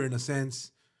leader in a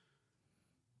sense,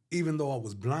 even though I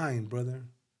was blind, brother.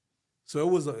 So it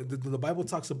was the Bible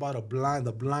talks about the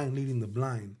blind leading the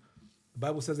blind. The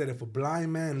Bible says that if a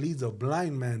blind man leads a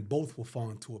blind man, both will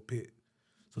fall into a pit.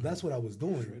 So that's what I was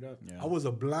doing. Straight up. Yeah. I was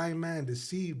a blind man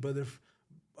deceived, brother,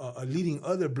 leading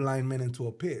other blind men into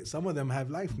a pit. Some of them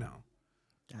have life now.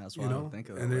 Yeah, that's what I don't think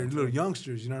of. And they're little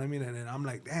youngsters, you know what I mean? And I'm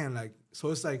like, damn, like,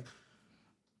 so it's like,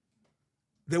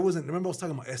 remember I was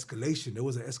talking about escalation. There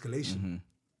was an escalation.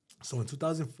 So in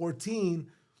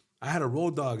 2014, I had a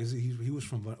road dog. He was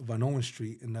from Van Owen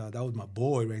Street, and that was my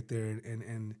boy right there.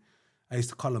 And I used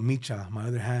to call him Micha, my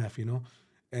other half,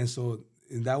 And so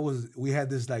we had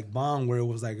this like bond where it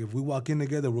was like, if we walk in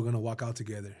together, we're going to walk out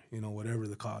together, whatever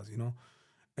the cause,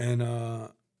 And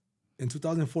in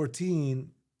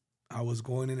 2014, I was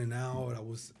going in and out. I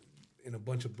was in a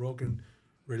bunch of broken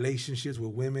relationships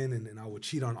with women, and I would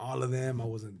cheat on all of them. I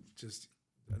wasn't just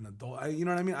an adult. You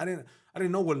know what I mean? I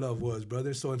didn't know what love was,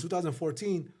 brother. So in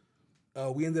 2014,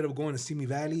 we ended up going to Simi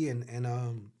Valley,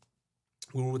 and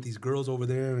we were with these girls over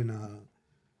there. And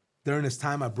during this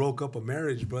time, I broke up a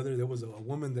marriage, brother. There was a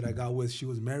woman that I got with. She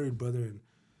was married, brother,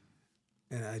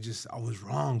 and I was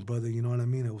wrong, brother. You know what I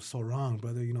mean? It was so wrong,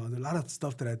 brother. There's a lot of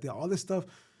stuff that I did. All this stuff.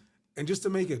 And just to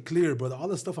make it clear, brother, all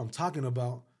the stuff I'm talking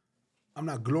about, I'm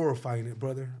not glorifying it,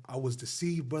 brother. I was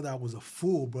deceived, brother. I was a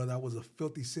fool, brother. I was a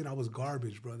filthy sin. I was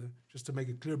garbage, brother. Just to make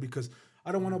it clear, because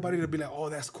I don't want nobody to be like, oh,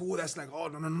 that's cool. That's like, oh,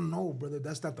 no, brother.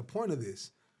 That's not the point of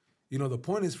this. The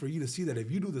point is for you to see that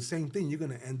if you do the same thing, you're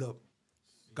going to end up,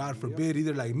 God forbid,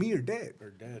 either like me or dead. Or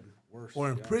dead, worse. Or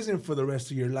in prison for the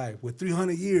rest of your life with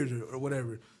 300 years or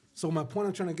whatever. So my point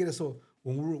I'm trying to get is, so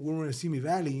when we were in Simi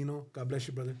Valley, God bless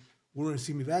you, brother. We were in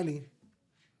Simi Valley,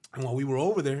 and while we were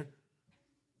over there,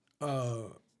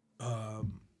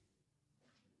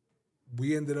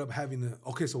 we ended up having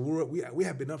so we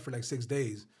had been up for like 6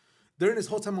 days. During this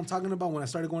whole time I'm talking about, when I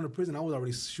started going to prison, I was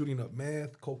already shooting up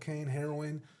meth, cocaine,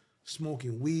 heroin,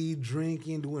 smoking weed,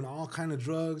 drinking, doing all kind of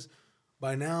drugs.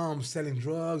 By now I'm selling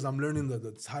drugs. I'm learning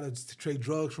how to trade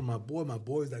drugs from my boy. My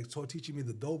boy's like teaching me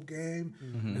the dope game.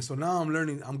 And so now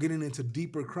I'm getting into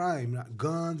deeper crime,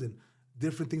 guns and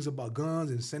different things about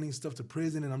guns and sending stuff to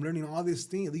prison, and I'm learning all these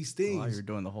things. While you're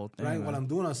doing the whole thing, right? Man. While I'm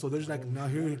doing it, so there's now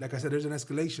here, like I said, there's an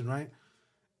escalation, right?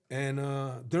 And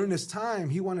during this time,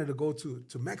 he wanted to go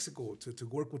to Mexico to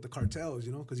work with the cartels,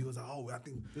 because he was like, oh, I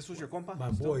think this was your compa,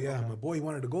 my boy, my boy. He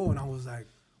wanted to go, and I was like,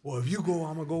 well, if you go,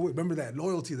 I'm gonna go with. Remember that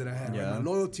loyalty that I had? Yeah. Right?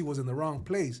 My loyalty was in the wrong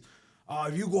place.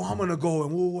 If you go, I'm gonna go,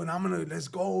 and let's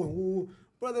go, and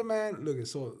brother, man, look at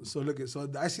so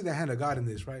I see the hand of God in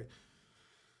this, right?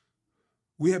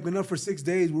 We had been up for 6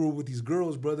 days. We were with these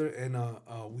girls, brother, and I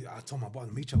told my boss,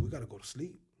 Micha, we gotta go to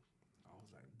sleep. I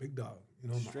was like, big dog,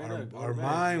 our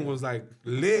mind was like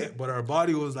lit, but our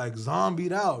body was like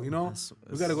zombied out, we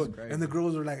gotta go. And the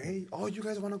girls were like, hey, oh, you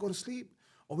guys wanna go to sleep?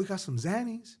 Oh, we got some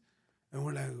Xannies. And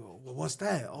we're like, well, what's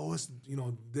that? Oh, it's,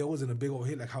 there wasn't a big old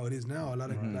hit like how it is now. A lot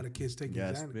of kids taking Xannies.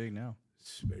 Yeah, it's big now.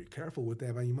 Just very careful with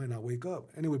that, man. You might not wake up.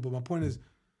 Anyway, but my point is,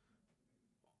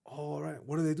 all right,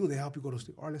 what do? They help you go to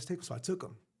sleep. All right, let's take them. So I took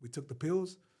them. We took the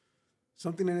pills.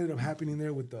 Something ended up happening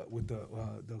there with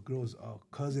the girl's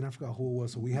cousin. I forgot who it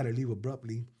was. So we had to leave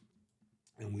abruptly,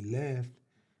 and we left,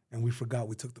 and we forgot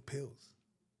we took the pills.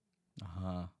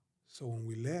 So when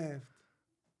we left,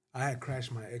 I had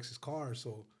crashed my ex's car.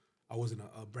 So I was in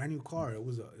a brand new car. I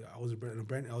was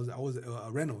a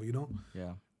rental,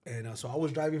 Yeah. And so I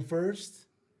was driving first,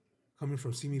 coming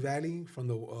from Simi Valley, from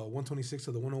the 126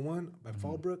 to the 101 by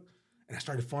Fallbrook, and I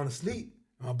started falling asleep.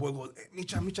 And my boy goes, hey,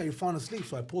 Micha, you're falling asleep.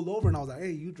 So I pulled over, and I was like,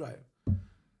 hey, you drive.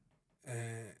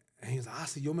 And he's like,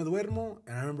 yo me duermo.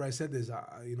 And I remember I said this,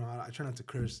 I try not to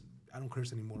curse. I don't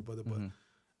curse anymore, brother, but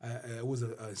It was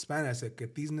a Spanish. I said, que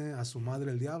tizne a su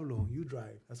madre el diablo. You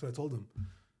drive. That's what I told him.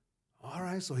 All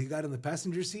right. So he got in the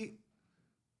passenger seat.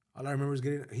 All I remember is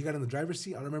he got in the driver's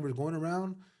seat. All I remember is going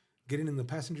around, getting in the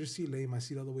passenger seat, laying my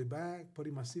seat all the way back,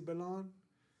 putting my seatbelt on.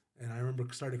 And I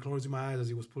remember started closing my eyes as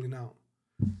he was pulling out.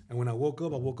 And when I woke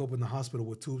up in the hospital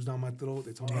with tubes down my throat.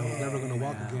 They told me I was never going to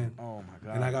walk again. Oh, my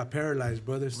God. And I got paralyzed,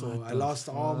 brother. So I lost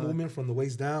all movement from the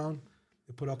waist down.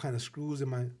 They put all kind of screws in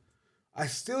my... I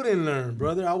still didn't learn,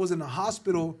 brother. I was in the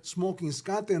hospital smoking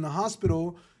scante in the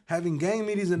hospital, having gang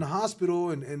meetings in the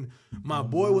hospital, and my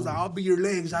boy was like, I'll be your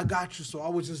legs, I got you. So I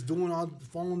was just doing all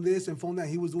phone this and phone that.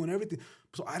 He was doing everything.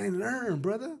 So I didn't learn,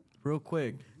 brother. Real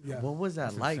quick, what was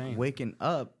that like insane. waking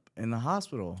up in the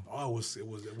hospital? Oh, it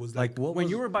was Like what When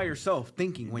was, you were by yourself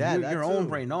thinking, when you're your own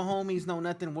brain, no homies, no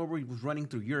nothing, what was running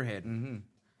through your head?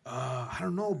 I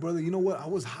don't know, brother. You know what? I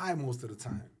was high most of the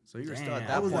time. So you were still at I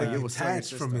that was point. like You were still in your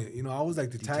detached from system. it. You know, I was like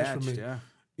detached from it. Yeah.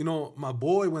 You know, my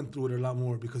boy went through it a lot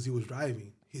more because he was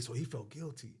driving. So he felt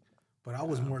guilty. But I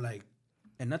was more like,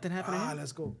 And nothing happened to him?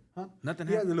 let's go. Huh? Nothing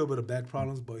He had a happened? little bit of back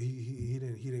problems, but he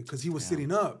didn't because he was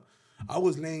sitting up. I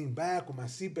was laying back with my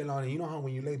seatbelt on, and you know how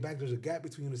when you lay back, there's a gap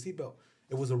between you and the seatbelt.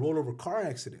 It was a rollover car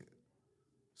accident.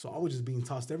 So I was just being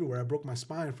tossed everywhere. I broke my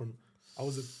spine I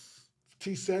was a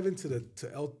T7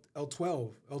 to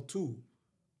L12, L2.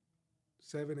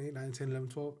 7, 8, 9, 10, 11,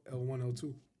 12, L1,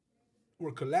 L2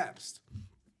 were collapsed.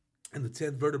 And the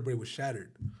 10th vertebrae was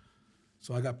shattered.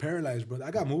 So I got paralyzed, brother.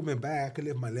 I got movement back. I could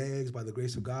lift my legs by the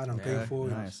grace of God. I'm thankful.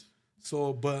 Nice.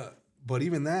 So, but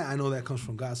even that, I know that comes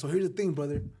from God. So here's the thing,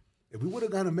 brother. If we would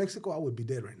have gone to Mexico, I would be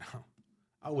dead right now.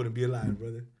 I wouldn't be alive,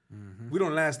 brother. We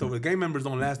don't last over. Gang members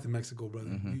don't last in Mexico,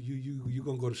 brother. You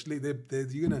gonna go to sleep.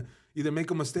 You're gonna either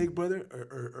make a mistake, brother,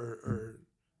 or.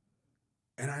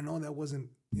 And I know that wasn't,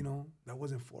 that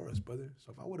wasn't for us, brother.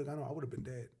 So if I would have gone, I would have been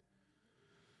dead.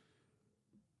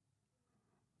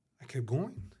 I kept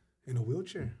going in a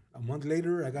wheelchair. A month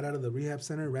later, I got out of the rehab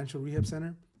center, Rancho Rehab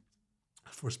Center,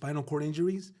 for spinal cord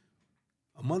injuries.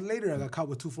 A month later, I got caught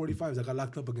with 245s. I got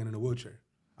locked up again in a wheelchair.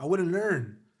 I wouldn't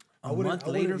learn. A month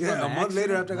later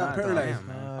after I got paralyzed. Damn,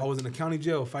 man. I was in the county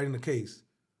jail fighting the case.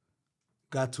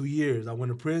 Got 2 years. I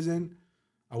went to prison.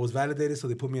 I was validated, so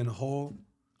they put me in a hole.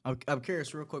 I'm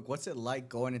curious, real quick. What's it like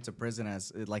going into prison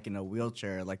as like in a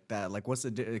wheelchair like that? Like, what's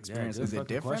the experience? Is it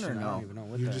different or no?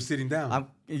 You're just sitting down.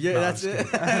 That's it.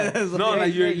 No,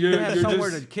 like you're have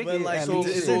somewhere just. to kick but it. like, at so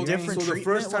least. is there different So the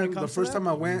first treatment when it time, comes to that?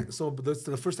 I went. So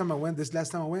the first time I went, this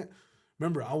last time I went.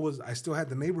 Remember, I still had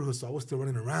the neighborhood, so I was still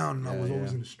running around, and I was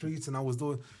always in the streets, and I was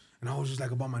just like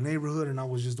about my neighborhood, and I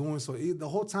was just doing so. The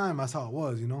whole time, that's how it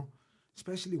was,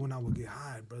 Especially when I would get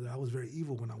high, brother. I was very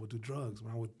evil when I would do drugs,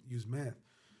 when I would use meth.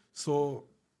 So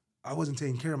I wasn't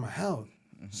taking care of my health.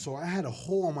 So I had a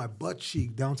hole on my butt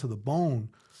cheek down to the bone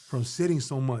from sitting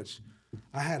so much.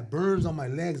 I had burns on my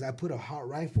legs. I put a hot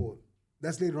rifle.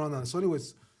 That's later on. So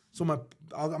anyways, I'm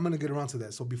gonna get around to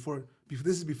that. So before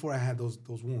this is before I had those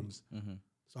wounds.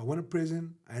 So I went to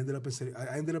prison. I ended up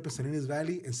in Salinas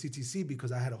Valley in CTC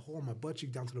because I had a hole on my butt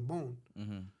cheek down to the bone.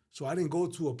 So I didn't go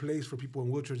to a place for people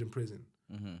in wheelchairs in prison,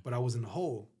 but I was in the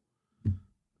hole.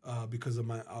 Because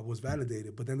I was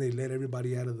validated, but then they let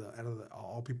everybody out of the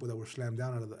all people that were slammed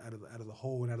down out of the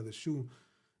hole and out of the shoe,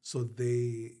 so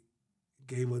they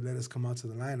let us come out to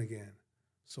the line again.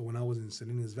 So when I was in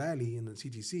Salinas Valley in the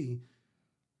CTC,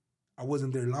 I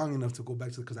wasn't there long enough to go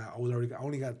back to because I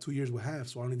only got 2 years with half,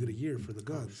 so I only did a year for the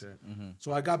guns.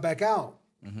 So I got back out.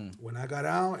 When I got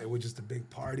out, it was just a big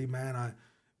party, man.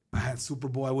 I had Super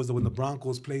Bowl. I was when the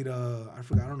Broncos played. I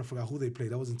forgot who they played.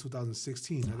 That was in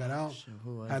 2016. I got out.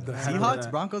 Had the Seahawks,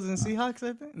 Broncos, and Seahawks.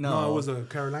 I think no, it was a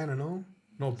Carolina. No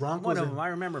Broncos. One of them, I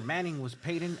remember Manning was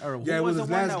paid in, or Yeah, it was his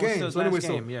last game. So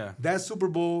anyway, yeah. That Super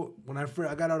Bowl when I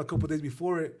got out a couple days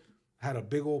before it, had a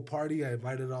big old party. I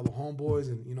invited all the homeboys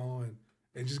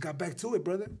and just got back to it,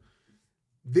 brother.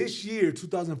 This year,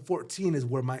 2014, is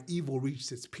where my evil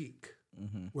reached its peak.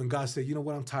 When God said, "You know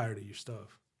what? I'm tired of your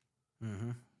stuff."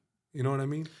 You know what I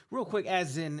mean? Real quick,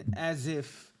 as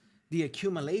if the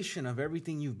accumulation of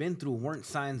everything you've been through weren't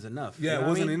signs enough. Yeah, You know it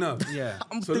wasn't what I mean? enough. Yeah.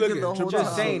 I'm So thinking look the at whole Just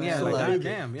time. saying, yeah, So like, look at-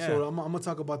 goddamn, yeah. So I'm gonna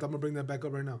talk about that. I'm gonna bring that back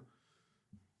up right now.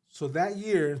 So that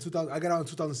year, in 2000, I got out in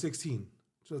 2016.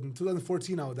 So in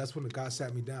 2014, that's when God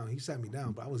sat me down. He sat me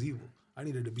down, but I was evil. I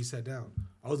needed to be sat down.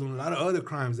 I was doing a lot of other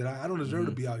crimes that I don't deserve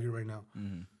to be out here right now.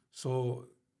 So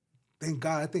thank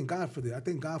God. I thank God for that. I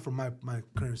thank God for my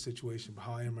current situation,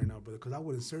 how I am right now, brother, because I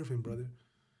wouldn't serve him, brother.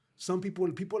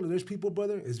 There's people,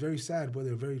 brother, it's very sad,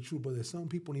 brother, very true, brother. Some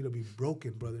people need to be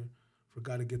broken, brother, for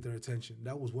God to get their attention.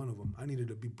 That was one of them. I needed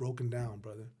to be broken down,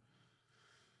 brother.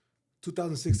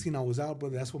 2016, I was out,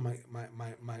 brother. That's when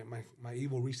my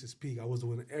evil reached its peak. I was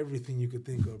doing everything you could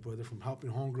think of, brother, from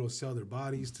helping homegirls sell their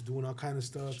bodies to doing all kind of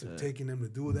stuff, to taking them to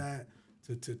do that,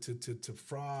 to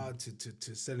fraud,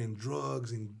 to selling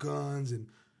drugs and guns and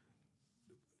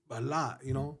a lot,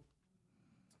 you know.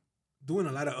 Doing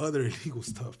a lot of other illegal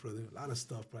stuff, brother. A lot of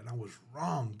stuff, brother. I was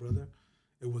wrong, brother.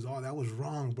 That was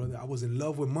wrong, brother. I was in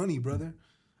love with money, brother.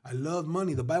 I love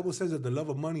money. The Bible says that the love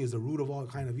of money is the root of all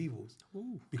kind of evils.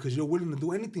 Ooh. Because you're willing to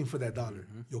do anything for that dollar.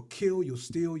 Mm-hmm. You'll kill, you'll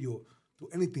steal, you'll do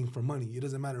anything for money. It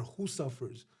doesn't matter who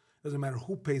suffers. It doesn't matter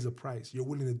who pays a price. You're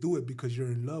willing to do it because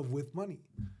you're in love with money.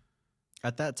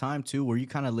 At that time, too, were you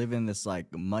kind of living this,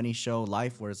 like, money show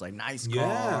life where it's, like, nice car,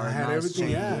 I had nice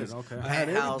everything, chains, okay. I had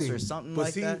house or something but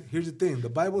like see, that? Here's the thing. The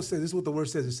Bible says, this is what the word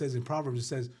says. It says in Proverbs, it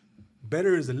says,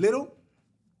 better is a little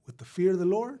with the fear of the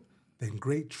Lord than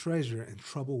great treasure and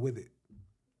trouble with it.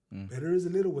 Better is a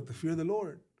little with the fear of the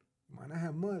Lord. You might not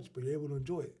have much, but you're able to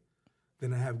enjoy it.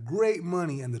 Then I have great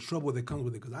money and the trouble that comes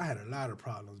with it, because I had a lot of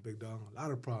problems, big dog, a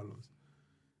lot of problems.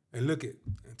 And look at,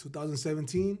 in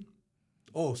 2017,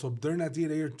 so during that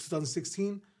year,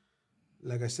 2016,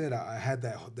 like I said, I had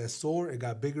that sore. It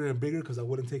got bigger and bigger because I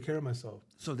wouldn't take care of myself.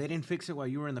 So they didn't fix it while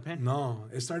you were in the pen? No.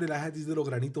 It started, I had these little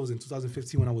granitos in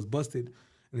 2015 when I was busted, and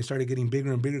they started getting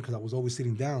bigger and bigger because I was always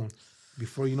sitting down.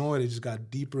 Before you know it, it just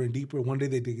got deeper and deeper. One day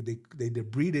they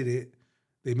debrided it.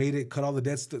 They made it, cut all the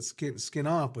dead skin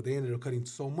off, but they ended up cutting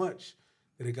so much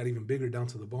that it got even bigger down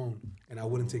to the bone. And I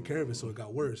wouldn't take care of it, so it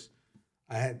got worse.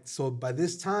 So by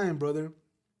this time, brother,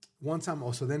 one time,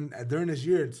 during this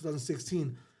year,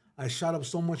 2016, I shot up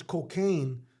so much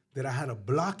cocaine that I had a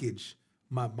blockage.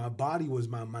 My body was,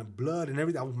 my blood and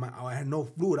everything, I had no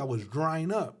fluid. I was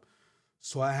drying up.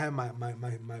 So I had my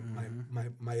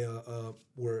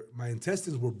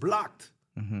intestines were blocked.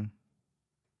 Mm-hmm.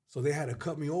 So they had to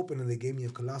cut me open and they gave me a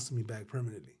colostomy bag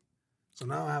permanently. So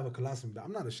now I have a colostomy bag.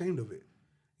 I'm not ashamed of it.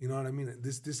 You know what I mean?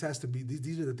 This has to be,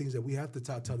 these are the things that we have to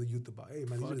tell the youth about. Hey,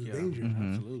 man, these are the dangers.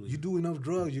 Mm-hmm. Absolutely. You do enough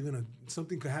drugs,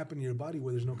 something could happen in your body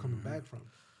where there's no coming back from.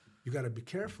 You got to be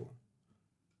careful.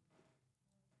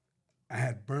 I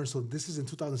had burns. So this is in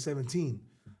 2017.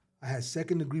 I had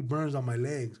second-degree burns on my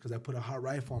legs because I put a hot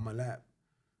rifle on my lap.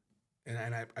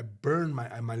 And I burned,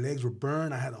 my legs were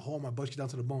burned. I had a hole in my butt down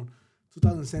to the bone.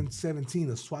 2017,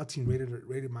 the SWAT team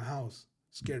raided my house.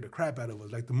 Scared the crap out of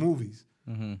us, like the movies.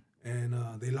 Mm-hmm.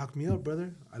 And they locked me up,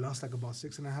 brother. I lost like about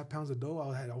 6.5 pounds of dough.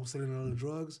 I was selling other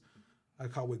drugs. I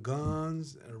caught with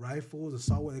guns, rifles,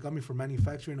 assault weapons. They got me for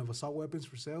manufacturing of assault weapons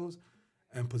for sales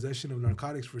and possession of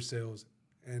narcotics for sales.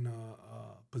 And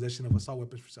possession of assault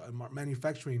weapons for sale,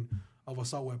 manufacturing of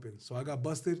assault weapons. So I got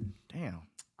busted. Damn.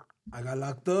 I got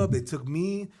locked up. They took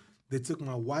me. They took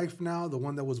my wife now, the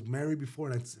one that was married before.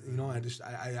 And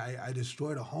I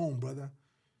destroyed a home, brother.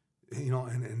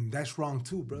 And that's wrong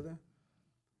too, brother.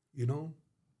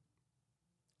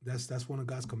 That's one of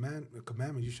God's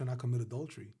commandments. You shall not commit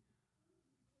adultery.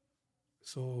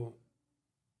 So,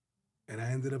 and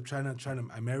I ended up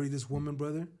I married this woman,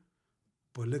 brother.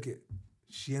 But look at,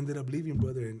 she ended up leaving,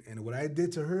 brother. And what I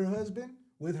did to her husband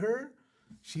with her,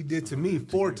 she did to me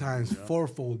 4 times,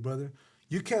 fourfold, brother.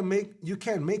 You can't make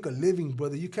a living,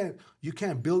 brother. You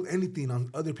can't build anything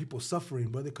on other people's suffering,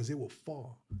 brother, because it will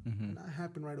fall. Mm-hmm. It not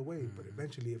happen right away, but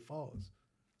eventually it falls.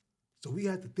 So we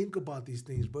have to think about these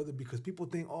things, brother, because people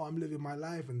think, I'm living my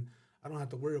life and I don't have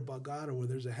to worry about God or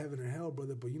whether there's a heaven or hell,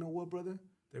 brother. But you know what, brother?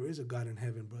 There is a God in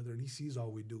heaven, brother, and he sees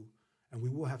all we do. And we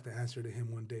will have to answer to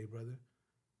him one day, brother.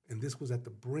 And this was at the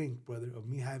brink, brother, of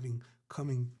me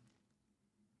coming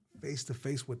face to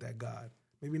face with that God.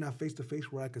 Maybe not face to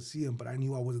face where I could see him, but I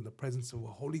knew I was in the presence of a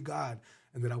holy God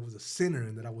and that I was a sinner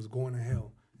and that I was going to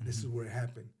hell. And this is where it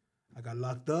happened. I got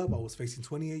locked up. I was facing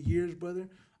 28 years, brother.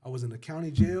 I was in the county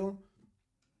jail.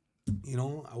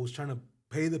 I was trying to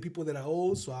pay the people that I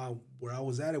owed. So where I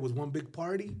was at, it was one big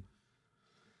party.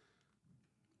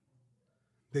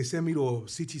 They sent me to a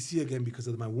CTC again because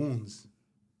of my wounds.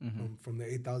 Mm-hmm. From the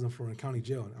 8,000 floor in county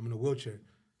jail. I'm in a wheelchair.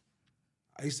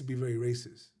 I used to be very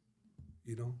racist,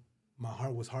 My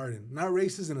heart was hardened. Not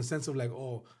racist in a sense of like,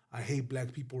 I hate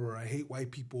black people or I hate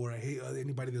white people or I hate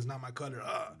anybody that's not my color.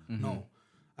 Mm-hmm. No.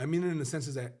 I mean it in the sense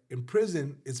is that in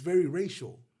prison, it's very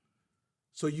racial.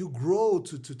 So you grow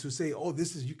to say,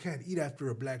 you can't eat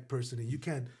after a black person and you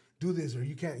can't do this or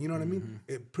you can't, you know what I mean?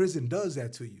 Prison does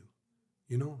that to you,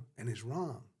 and it's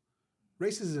wrong.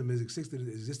 Racism has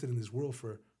existed in this world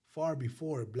for far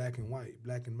before black and white,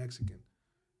 black and Mexican,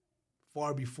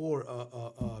 far before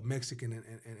Mexican and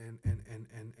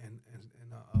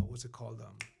what's it called?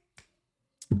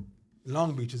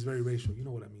 Long Beach is very racial. You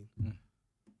know what I mean?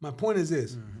 My point is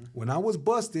this: when I was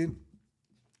busted,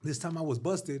 this time I was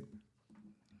busted,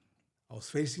 I was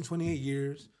facing 28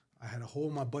 years. I had a hole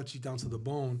in my butt cheek down to the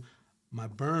bone. My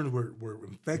burns were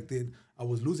infected. I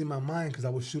was losing my mind because I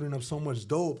was shooting up so much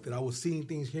dope that I was seeing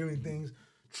things, hearing things,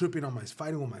 tripping on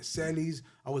fighting with my cellies.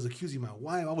 I was accusing my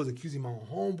wife. I was accusing my own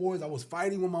homeboys. I was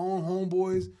fighting with my own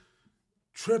homeboys,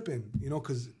 tripping,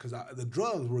 because the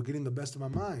drugs were getting the best of my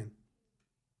mind.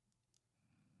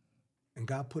 And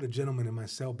God put a gentleman in my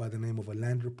cell by the name of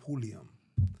Alander Pulliam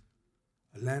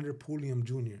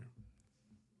Jr.,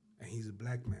 and he's a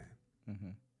black man. Mm-hmm.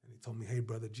 And he told me, hey,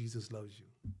 brother, Jesus loves you.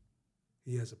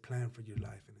 He has a plan for your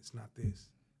life, and it's not this.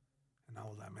 And I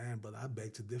was like, man, brother, I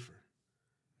beg to differ.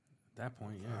 At that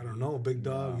point, yeah. I don't know, big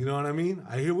dog. You know what I mean?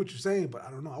 I hear what you're saying, but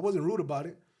I don't know. I wasn't rude about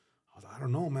it. I was like, I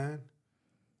don't know, man.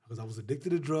 Because I was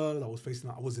addicted to drugs. I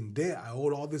was in debt. I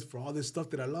owed all this for all this stuff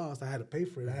that I lost. I had to pay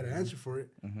for it. I had to answer for it.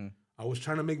 Mm-hmm. I was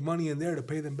trying to make money in there to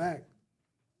pay them back.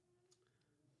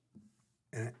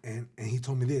 And he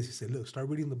told me this. He said, look, start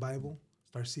reading the Bible.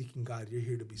 Start seeking God. You're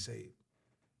here to be saved.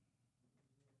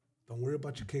 Don't worry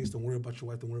about your case. Don't worry about your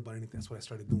wife. Don't worry about anything. That's what I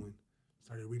started doing.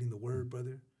 Started reading the Word,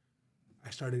 brother. I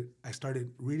started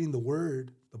reading the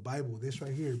Word, the Bible. This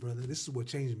right here, brother. This is what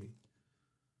changed me.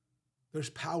 There's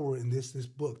power in this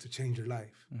book to change your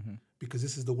life, because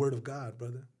this is the Word of God,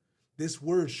 brother. This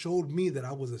Word showed me that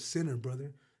I was a sinner,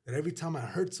 brother. That every time I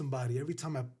hurt somebody, every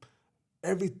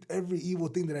evil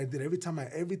thing that I did,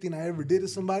 everything I ever did to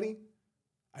somebody,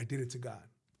 I did it to God.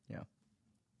 Yeah.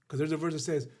 Because there's a verse that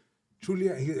says, truly,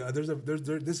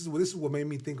 this is what made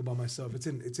me think about myself. It's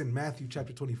in Matthew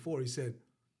chapter 24. He said,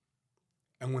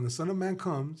 and when the Son of Man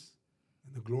comes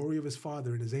in the glory of his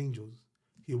Father and his angels,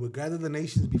 he will gather the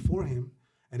nations before him,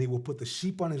 and he will put the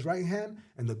sheep on his right hand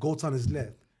and the goats on his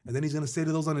left. And then he's going to say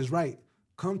to those on his right,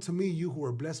 come to me, you who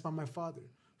are blessed by my Father.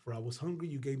 For I was hungry,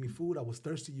 you gave me food. I was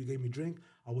thirsty, you gave me drink.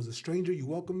 I was a stranger, you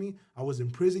welcomed me. I was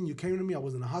in prison, you came to me. I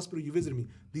was in the hospital, you visited me.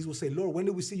 These will say, Lord, when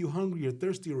did we see you hungry or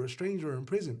thirsty or a stranger or in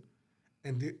prison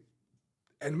and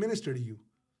minister to you?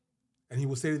 And he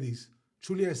will say to these,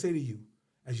 truly I say to you,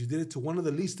 as you did it to one of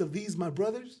the least of these, my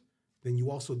brothers, then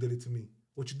you also did it to me.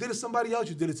 What you did to somebody else,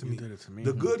 you did it to me. Did it to me.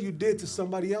 The good you did to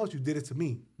somebody else, you did it to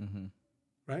me. Mm-hmm.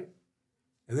 Right?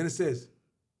 And then it says,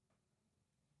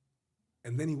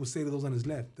 and then he will say to those on his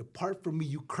left, depart from me,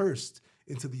 you cursed,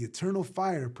 into the eternal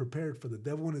fire prepared for the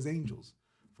devil and his angels.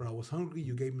 For I was hungry,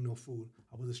 you gave me no food.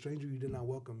 I was a stranger, you did not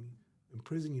welcome me. In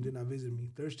prison, you did not visit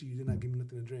me. Thirsty, you did not give me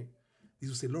nothing to drink. These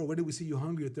will say, Lord, where did we see you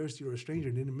hungry or thirsty or a stranger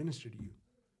and didn't minister to you?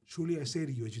 Truly I say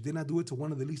to you, as you did not do it to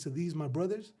one of the least of these, my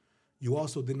brothers, you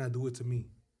also did not do it to me.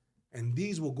 And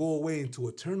these will go away into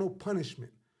eternal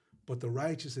punishment, but the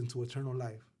righteous into eternal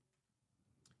life.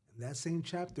 In that same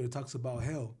chapter, it talks about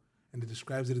hell, and it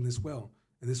describes it in this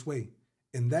way.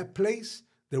 In that place,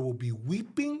 there will be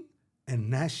weeping and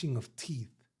gnashing of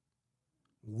teeth.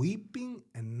 Weeping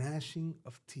and gnashing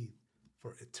of teeth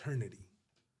for eternity.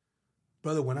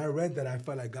 Brother, when I read that, I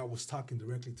felt like God was talking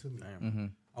directly to me. Mm-hmm.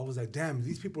 I was like, damn,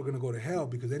 these people are going to go to hell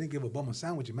because they didn't give a bum a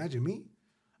sandwich. Imagine me.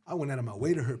 I went out of my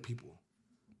way to hurt people.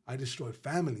 I destroyed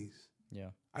families.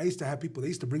 Yeah. I used to have people, they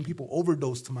used to bring people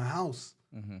overdose to my house.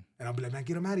 Mm-hmm. And I'd be like, man,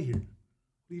 get them out of here.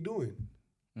 What are you doing?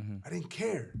 Mm-hmm. I didn't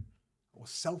care. I was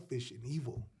selfish and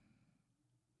evil.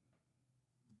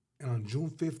 And on June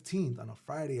 15th, on a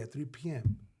Friday at 3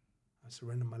 p.m., I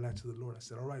surrendered my life to the Lord. I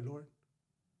said, all right, Lord,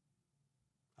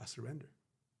 I surrender.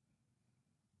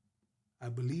 I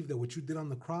believe that what you did on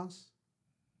the cross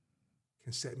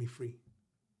can set me free.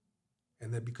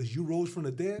 And that because you rose from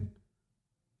the dead,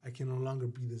 I can no longer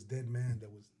be this dead man that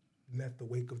was left the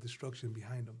wake of destruction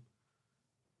behind him.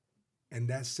 And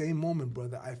that same moment,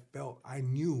 brother, I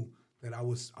knew that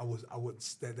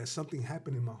that something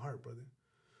happened in my heart, brother.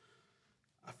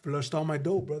 I flushed all my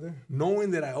dope, brother,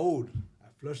 knowing that I owed. I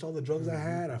flushed all the drugs I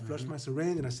had. I flushed my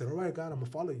syringe, and I said, all right, God, I'm going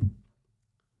to follow you.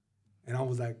 And I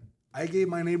was like, I gave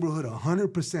my neighborhood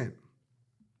 100%.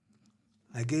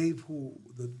 I gave who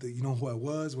I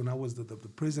was when I was the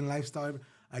prison lifestyle.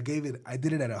 I did it at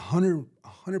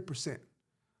 100%.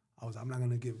 I'm not going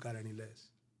to give God any less.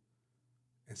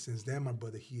 And since then, my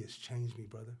brother, he has changed me,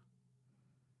 brother.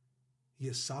 He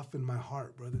has softened my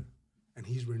heart, brother. And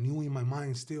he's renewing my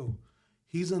mind still.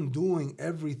 He's undoing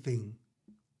everything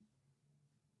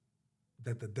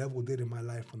that the devil did in my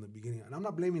life from the beginning. And I'm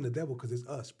not blaming the devil because it's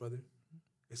us, brother.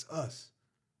 It's us.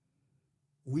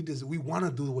 We want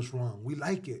to do what's wrong. We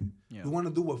like it. Yeah. We want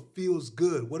to do what feels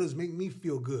good. What does make me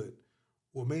feel good?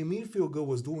 What made me feel good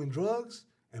was doing drugs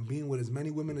and being with as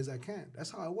many women as I can.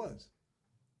 That's how I was.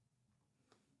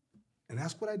 And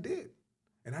that's what I did.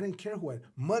 And I didn't care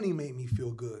money made me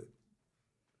feel good.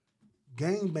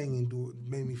 Gang banging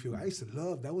made me feel. I used to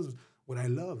love. That was what I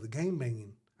loved. The gang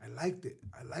banging. I liked it.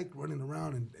 I liked running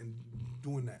around and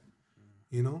doing that,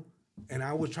 you know? And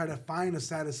I would try to find a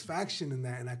satisfaction in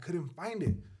that, and I couldn't find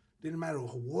it. Didn't matter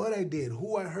what I did,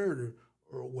 who I heard,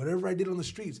 or whatever I did on the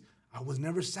streets. I was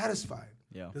never satisfied.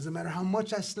 Yeah. Doesn't matter how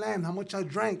much I slammed, how much I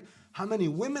drank, how many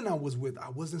women I was with. I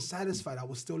wasn't satisfied. I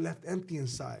was still left empty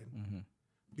inside.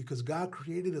 Because God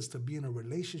created us to be in a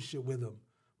relationship with him.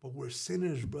 But we're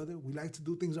sinners, brother. We like to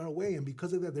do things our way. And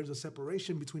because of that, there's a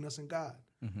separation between us and God.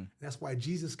 That's why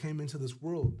Jesus came into this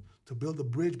world, to build a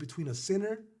bridge between a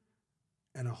sinner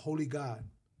and a holy God.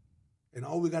 And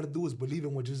all we got to do is believe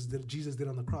in what Jesus did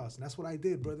on the cross. And that's what I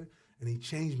did, brother. And he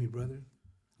changed me, brother.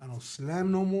 I don't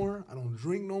slam no more. I don't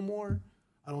drink no more.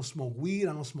 I don't smoke weed.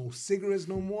 I don't smoke cigarettes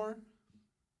no more.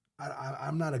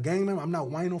 I'm not a gang member. I'm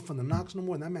not whining from the Knox no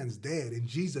more. And that man's dead in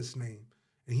Jesus' name.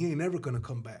 And he ain't never going to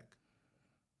come back.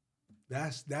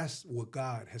 That's what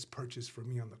God has purchased for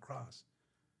me on the cross.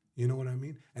 You know what I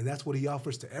mean? And that's what he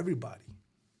offers to everybody.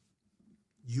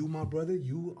 You, my brother,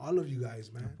 you, all of you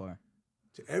guys, man.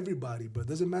 To everybody, but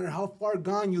doesn't matter how far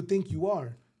gone you think you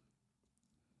are.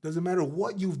 Doesn't matter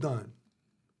what you've done.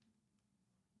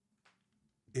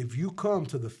 If you come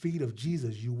to the feet of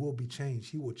Jesus, you will be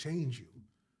changed. He will change you.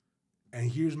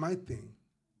 And here's my thing.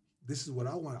 This is what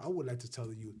I would like to tell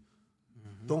the youth.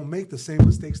 Don't make the same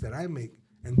mistakes that I make.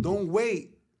 And don't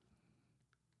wait.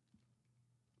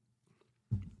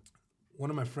 One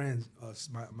of my friends,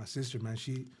 my sister, man,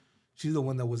 she's the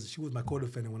one she was my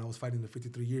co-defendant when I was fighting the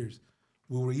 53 years.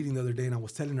 We were eating the other day, and I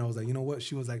was telling her, I was like, you know what?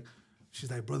 She's like,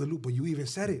 Brother Luke, but you even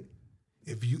said it.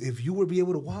 If you were be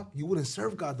able to walk, you wouldn't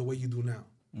serve God the way you do now.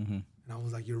 And I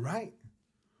was like, you're right.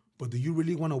 But do you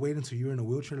really want to wait until you're in a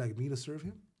wheelchair like me to serve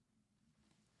him?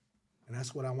 And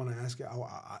that's what I want to ask you.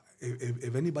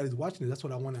 If anybody's watching it, that's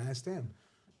what I want to ask them.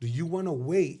 Do you want to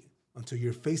wait until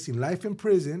you're facing life in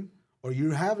prison, or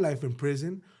you have life in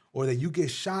prison, or that you get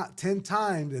shot 10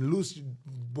 times and lose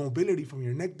mobility from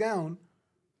your neck down,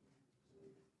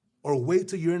 or wait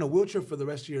till you're in a wheelchair for the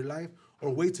rest of your life, or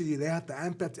wait till they have to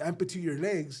amputate your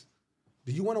legs?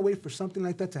 Do you want to wait for something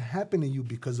like that to happen to you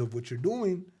because of what you're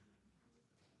doing?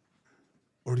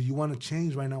 Or do you want to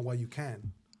change right now while you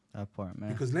can? That part,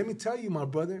 man. Because let me tell you, my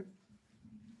brother,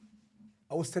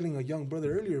 I was telling a young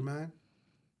brother earlier, man,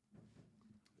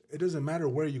 it doesn't matter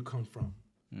where you come from.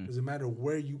 It doesn't matter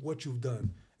what you've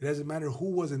done. It doesn't matter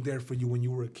who wasn't there for you when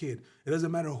you were a kid. It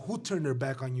doesn't matter who turned their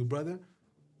back on you, brother.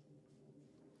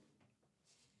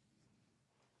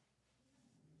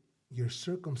 Your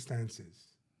circumstances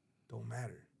don't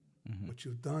matter. What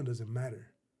you've done doesn't matter.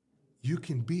 You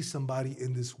can be somebody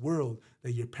in this world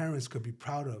that your parents could be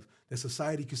proud of, that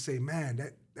society could say,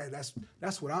 man,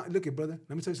 that's what look at, brother.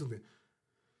 Let me tell you something.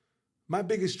 My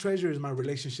biggest treasure is my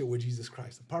relationship with Jesus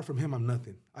Christ. Apart from him, I'm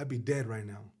nothing. I'd be dead right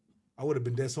now. I would have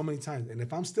been dead so many times. And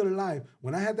if I'm still alive,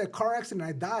 when I had that car accident,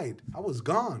 I died. I was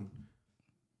gone.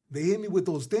 They hit me with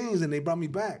those things and they brought me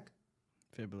back.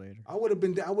 Defibrillator. I would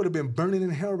have been burning in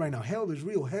hell right now. Hell is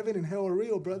real. Heaven and hell are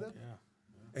real, brother.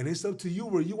 Yeah. And it's up to you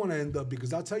where you want to end up,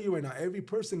 because I'll tell you right now, every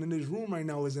person in this room right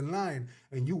now is in line,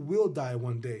 and you will die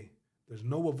one day. There's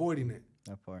no avoiding it.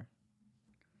 That part.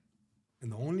 And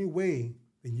the only way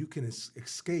that you can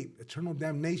escape eternal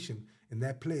damnation in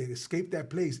that place, escape that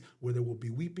place where there will be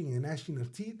weeping and gnashing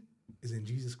of teeth, is in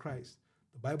Jesus Christ.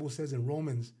 The Bible says in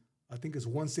Romans, I think it's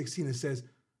 1:16, it says,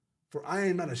 "For I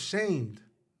am not ashamed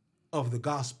of the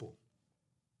gospel,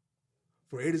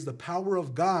 for it is the power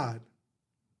of God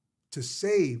to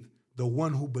save the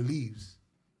one who believes,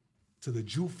 to the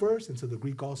Jew first and to the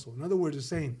Greek also." In other words, it's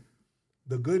saying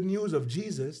the good news of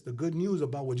Jesus, the good news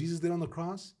about what Jesus did on the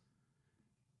cross,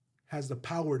 has the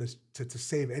power to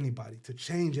save anybody, to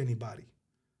change anybody.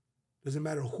 Doesn't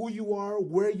matter who you are,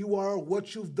 where you are,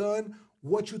 what you've done,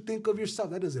 what you think of yourself.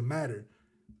 That doesn't matter.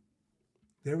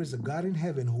 There is a God in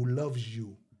heaven who loves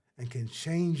you and can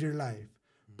change your life,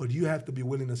 but you have to be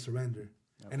willing to surrender.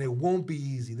 And it won't be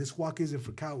easy. This walk isn't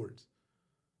for cowards.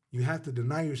 You have to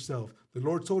deny yourself. The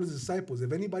Lord told his disciples,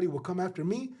 if anybody will come after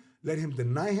me, let him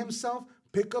deny himself,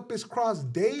 pick up his cross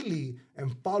daily,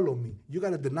 and follow me. You got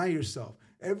to deny yourself.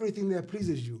 Everything that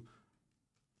pleases you.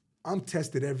 I'm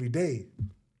tested every day.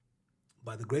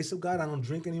 By the grace of God, I don't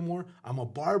drink anymore. I'm a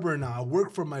barber now. I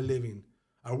work for my living.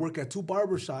 I work at 2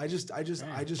 barbershops. I just.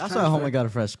 That's why Homie got a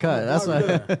fresh cut. That's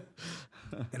why.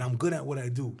 And I'm good at what I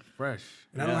do. Fresh.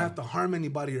 And I don't have to harm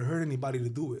anybody or hurt anybody to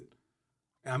do it.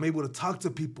 And I'm able to talk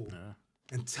to people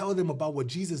and tell them about what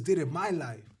Jesus did in my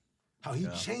life. How he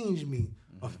changed me,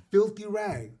 a filthy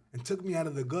rag, and took me out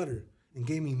of the gutter and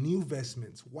gave me new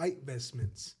vestments, white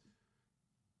vestments.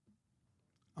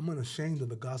 I'm unashamed of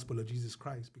the gospel of Jesus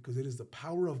Christ, because it is the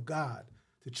power of God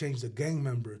to change the gang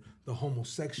member, the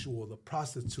homosexual, the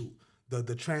prostitute, the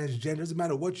transgender. Doesn't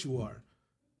matter what you are.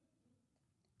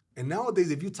 And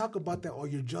nowadays, if you talk about that,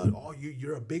 you're judged,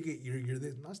 you're a bigot, you're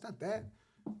this. No, it's not that.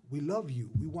 We love you.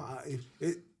 We want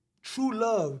true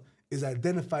love is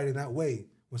identified in that way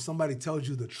when somebody tells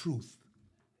you the truth.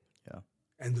 Yeah.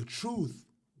 And the truth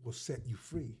will set you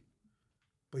free.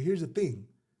 But here's the thing.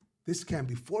 This can't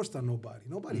be forced on nobody.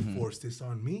 Nobody forced this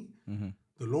on me.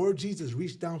 The Lord Jesus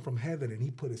reached down from heaven and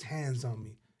he put his hands on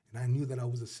me. And I knew that I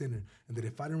was a sinner and that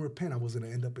if I didn't repent, I was going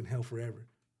to end up in hell forever.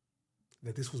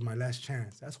 That this was my last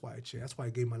chance. That's why I changed. That's why I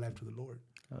gave my life to the Lord.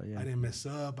 Oh, yeah. I didn't mess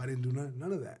up. I didn't do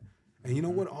none of that. And you know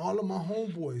what? All of my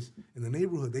homeboys in the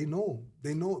neighborhood, they know.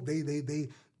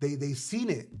 They seen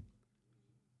it.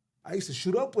 I used to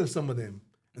shoot up with some of them.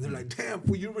 And they're like, damn,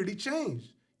 fool, you really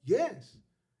changed. Yes.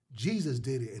 Jesus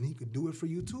did it, and he could do it for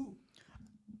you too.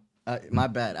 My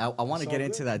bad. I want to get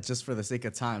into that just for the sake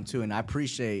of time too, and I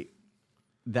appreciate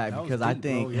that because I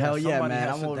think, bro, hell yeah,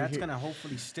 man, that's gonna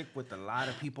hopefully stick with a lot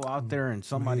of people out there, and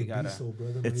somebody gotta.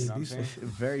 It's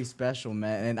very special,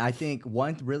 man, and I think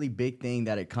one really big thing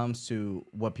that it comes to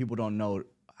what people don't know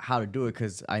how to do it,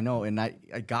 because I know, and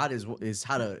God is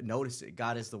how to notice it.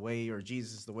 God is the way, or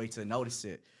Jesus is the way to notice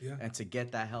it, and to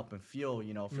get that help and feel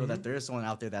that there is someone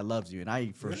out there that loves you. And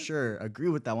I for sure agree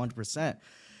with that 100%.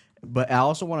 But I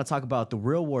also want to talk about the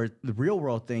real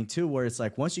world thing too, where it's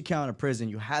like once you come out of prison,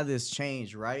 you have this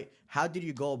change, right? How did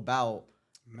you go about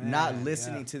not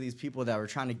listening to these people that were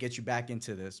trying to get you back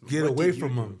into this? Get away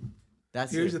from them.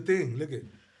 Here's the thing. Look at.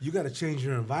 You got to change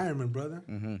your environment, brother.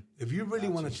 If you really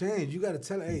want to change, you got to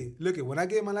tell, hey, look, when I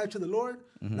gave my life to the Lord,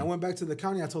 and I went back to the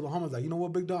county, I told the homies, like, you know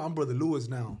what, big dog, I'm Brother Lewis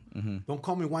now. Don't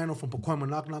call me Wino from Pacoima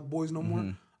Knock Knock Boys no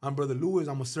more. I'm Brother Lewis.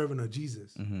 I'm a servant of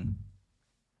Jesus.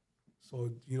 So,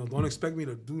 don't expect me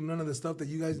to do none of the stuff that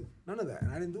you guys, none of that.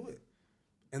 And I didn't do it.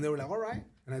 And they were like, all right.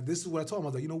 And this is what I told them. I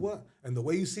was like, you know what? And the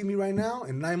way you see me right now,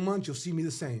 in 9 months, you'll see me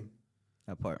the same.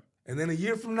 That part. And then a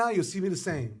year from now, you'll see me the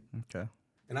same. Okay.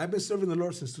 And I've been serving the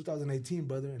Lord since 2018,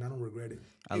 brother, and I don't regret it.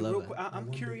 I love it.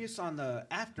 I'm curious on the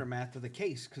aftermath of the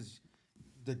case, because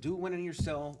the dude went in your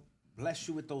cell, blessed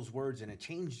you with those words, and it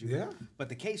changed you. Yeah. But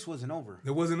the case wasn't over.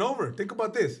 It wasn't over. Think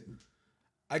about this.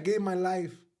 I gave my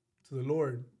life to the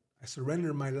Lord. I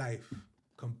surrendered my life,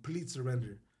 complete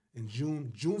surrender. In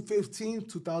June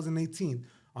 15th, 2018,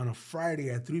 on a Friday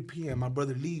at 3 p.m., my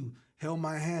brother Lee held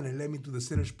my hand and led me through the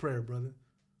sinner's prayer, brother.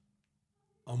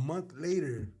 A month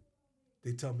later,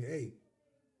 they tell me, hey,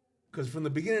 because from the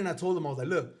beginning I told them, I was like,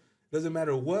 look, doesn't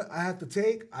matter what I have to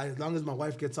take, as long as my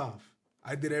wife gets off.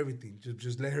 I did everything.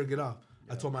 Just let her get off.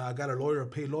 Yeah. I told them I got a lawyer, a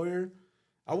paid lawyer.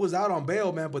 I was out on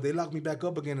bail, man, but they locked me back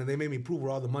up again, and they made me prove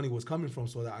where all the money was coming from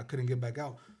so that I couldn't get back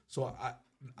out. So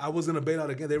I was going to bail out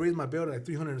again. They raised my bail to like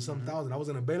 300 and some thousand. I was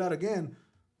going to bail out again,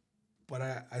 but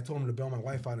I told them to bail my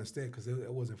wife out instead because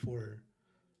it wasn't for her,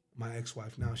 my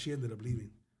ex-wife. Now, she ended up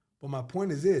leaving. But my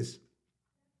point is this.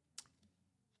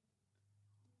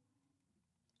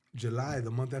 July,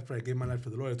 the month after I gave my life to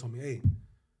the Lord, they told me, hey,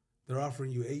 they're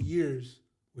offering you 8 years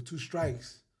with 2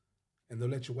 strikes, and they'll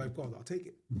let your wife go. I'll take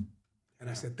it. And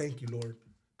I said, thank you, Lord,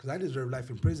 because I deserve life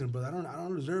in prison, but I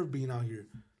don't deserve being out here.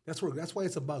 That's why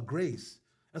it's about grace.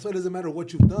 That's why it doesn't matter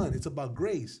what you've done. It's about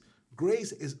grace.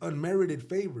 Grace is unmerited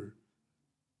favor.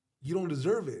 You don't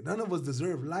deserve it. None of us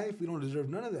deserve life. We don't deserve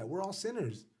none of that. We're all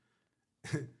sinners.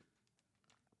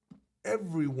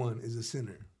 Everyone is a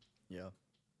sinner. Yeah.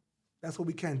 That's what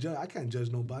we can't judge. I can't judge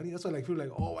nobody. That's why people are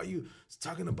like, oh, are you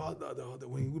talking about the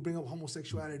when we bring up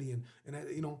homosexuality and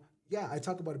yeah, I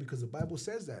talk about it because the Bible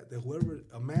says that whoever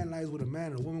a man lies with a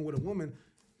man or a woman with a woman,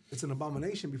 it's an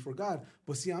abomination before God.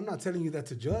 But see, I'm not telling you that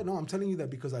to judge. No, I'm telling you that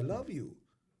because I love you.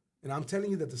 And I'm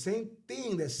telling you that the same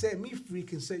thing that set me free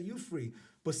can set you free.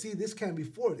 But see, this can't be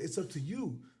forced. It's up to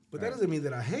you. But that doesn't mean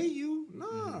that I hate you.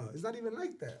 No, it's not even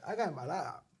like that. I got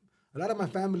a lot of my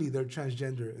family, they're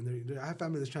transgender. And I have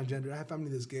family that's transgender. I have family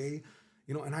that's gay.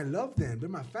 And I love them. They're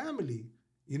my family,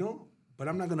 But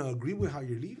I'm not going to agree with how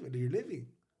you're living.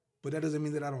 But that doesn't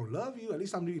mean that I don't love you. At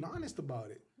least I'm being honest about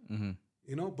it.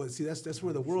 Mm-hmm. But see, that's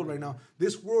where the world right now,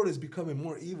 this world is becoming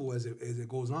more evil as it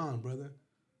goes on, brother.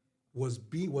 Was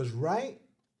right,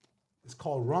 it's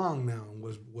called wrong now.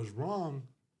 Was wrong,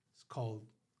 it's called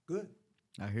good.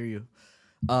 I hear you.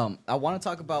 I want to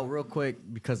talk about real quick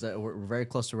because we're very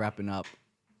close to wrapping up.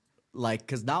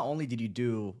 Because not only did you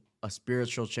do a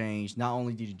spiritual change, not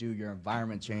only did you do your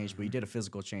environment change, but you did a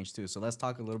physical change too. So let's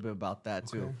talk a little bit about that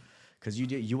too. Because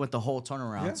you went the whole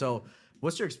turnaround. Yeah.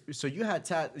 So you had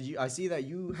I see that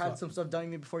you had some stuff done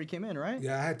even before you came in, right?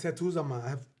 Yeah, I have tattoos on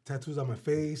my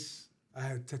face. I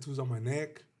had tattoos on my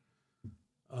neck.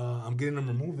 I'm getting them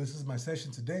removed. This is my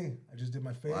session today. I just did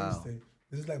my face. Wow.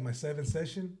 This is like my 7th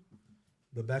session.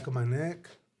 The back of my neck,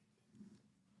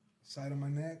 side of my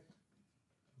neck,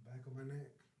 back of my neck.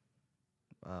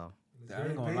 Wow. It's I ain't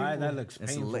very gonna lie, that painful. looks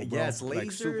It's painful, bro. yeah, it's Like,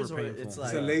 lasers super or painful. it's It's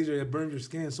like a laser. It burns your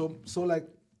skin. So like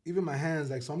even my hands,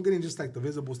 like so I'm getting just like the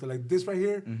visible stuff. Like this right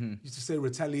here used to say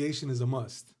retaliation is a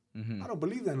must. I don't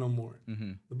believe that no more.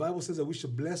 The Bible says that we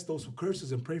should bless those who curse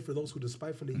us and pray for those who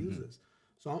despitefully use us.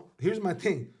 So here's my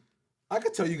thing. I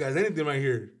could tell you guys anything right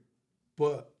here,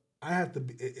 but I have to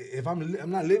be, if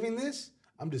I'm not living this,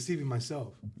 I'm deceiving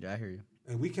myself. Yeah, I hear you.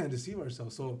 And we can't deceive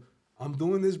ourselves. So I'm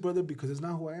doing this, brother, because it's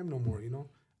not who I am no more, you know?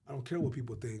 I don't care what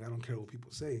people think. I don't care what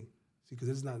people say. See, because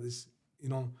it's not this, you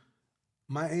know,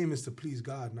 my aim is to please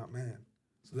God, not man.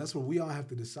 So that's what we all have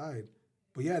to decide.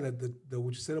 But yeah,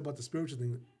 what you said about the spiritual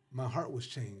thing, my heart was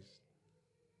changed.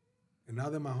 And now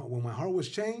that when my heart was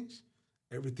changed,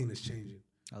 everything is changing.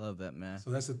 I love that, man. So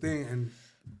that's the thing.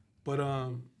 But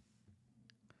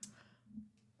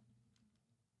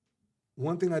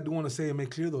one thing I do want to say and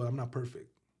make clear though, I'm not perfect.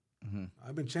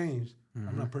 I've been changed.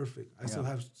 I'm not perfect. I still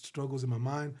have struggles in my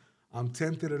mind. I'm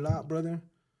tempted a lot, brother.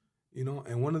 You know,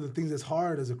 and one of the things that's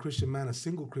hard as a Christian man, a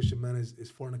single Christian man, is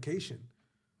fornication.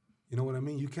 You know what I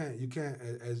mean? You can't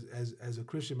as a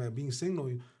Christian man being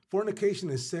single. Fornication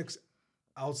is sex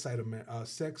outside of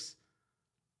sex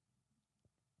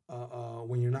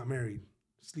when you're not married,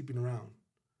 sleeping around.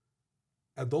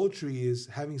 Adultery is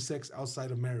having sex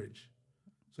outside of marriage.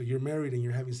 So you're married and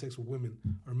you're having sex with women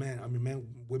or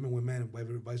women with men,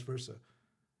 vice versa.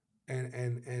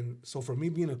 And so for me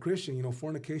being a Christian, you know,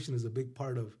 fornication is a big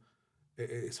part of.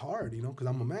 It's hard, you know, because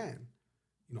I'm a man.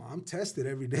 You know, I'm tested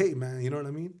every day, man. You know what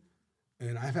I mean?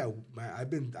 And I've had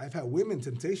women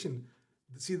temptation.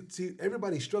 See,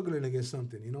 everybody's struggling against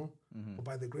something, you know. But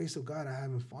by the grace of God, I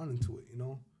haven't fallen into it, you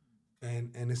know.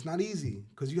 And it's not easy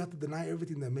because you have to deny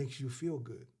everything that makes you feel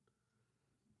good.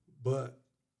 But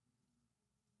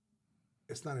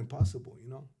it's not impossible, you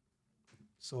know.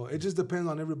 So it just depends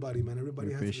on everybody, man.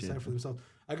 Everybody has to decide for themselves.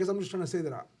 I guess I'm just trying to say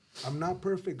that I'm not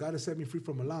perfect. God has set me free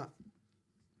from a lot.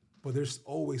 But there's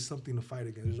always something to fight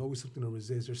against. There's always something to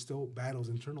resist. There's still battles,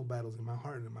 internal battles in my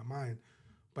heart and in my mind.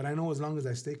 But I know as long as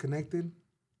I stay connected,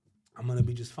 I'm going to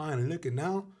be just fine. And look, and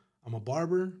now I'm a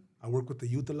barber. I work with the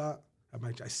youth a lot.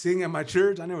 I sing at my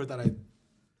church. I never thought I'd...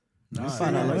 Let me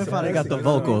find out. I got the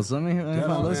vocals.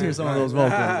 Let's hear some of those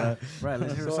vocals. Right,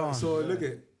 let's hear a song. So look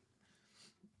at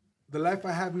the life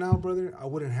I have now, brother. I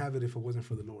wouldn't have it if it wasn't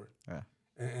for the Lord. Yeah.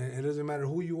 And it doesn't matter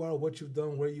who you are, what you've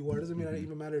done, where you are. It doesn't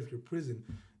even matter if you're in prison.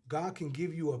 God can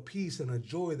give you a peace and a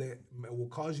joy that will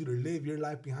cause you to live your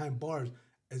life behind bars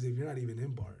as if you're not even in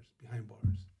bars, behind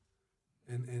bars.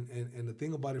 And the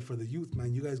thing about it for the youth,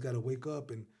 man, you guys got to wake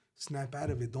up and snap out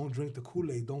of it. Don't drink the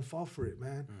Kool-Aid. Don't fall for it,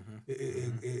 man.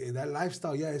 That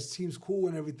lifestyle, yeah, it seems cool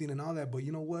and everything and all that, but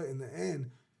you know what? In the end,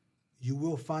 you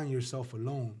will find yourself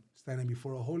alone standing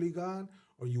before a holy God,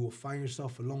 or you will find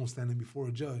yourself alone standing before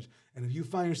a judge. And if you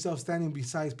find yourself standing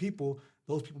beside people,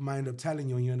 those people might end up telling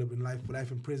you and you end up in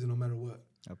life in prison no matter what.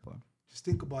 Just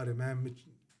think about it, man.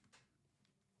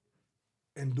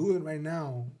 And do it right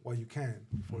now while you can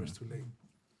before it's too late.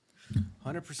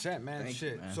 100%, man. Thank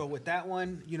Shit. you, man. So with that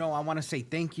one, you know, I want to say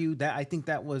thank you. I think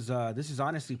that was this is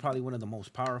honestly probably one of the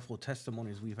most powerful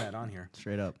testimonies we've had on here.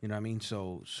 Straight up. You know what I mean?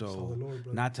 So the Lord,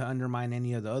 brother. not to undermine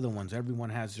any of the other ones. Everyone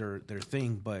has their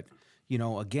thing, but you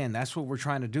know, again, that's what we're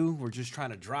trying to do. We're just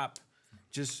trying to drop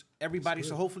just everybody.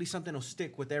 So hopefully something will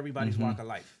stick with everybody's walk of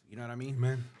life. You know what I mean?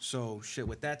 Amen. So shit,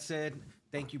 with that said,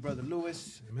 thank you, Brother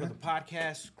Lewis, Amen. for the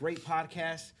podcast. Great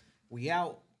podcast. We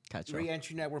out. Catch y'all.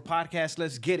 Re-Entry Network podcast.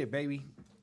 Let's get it, baby.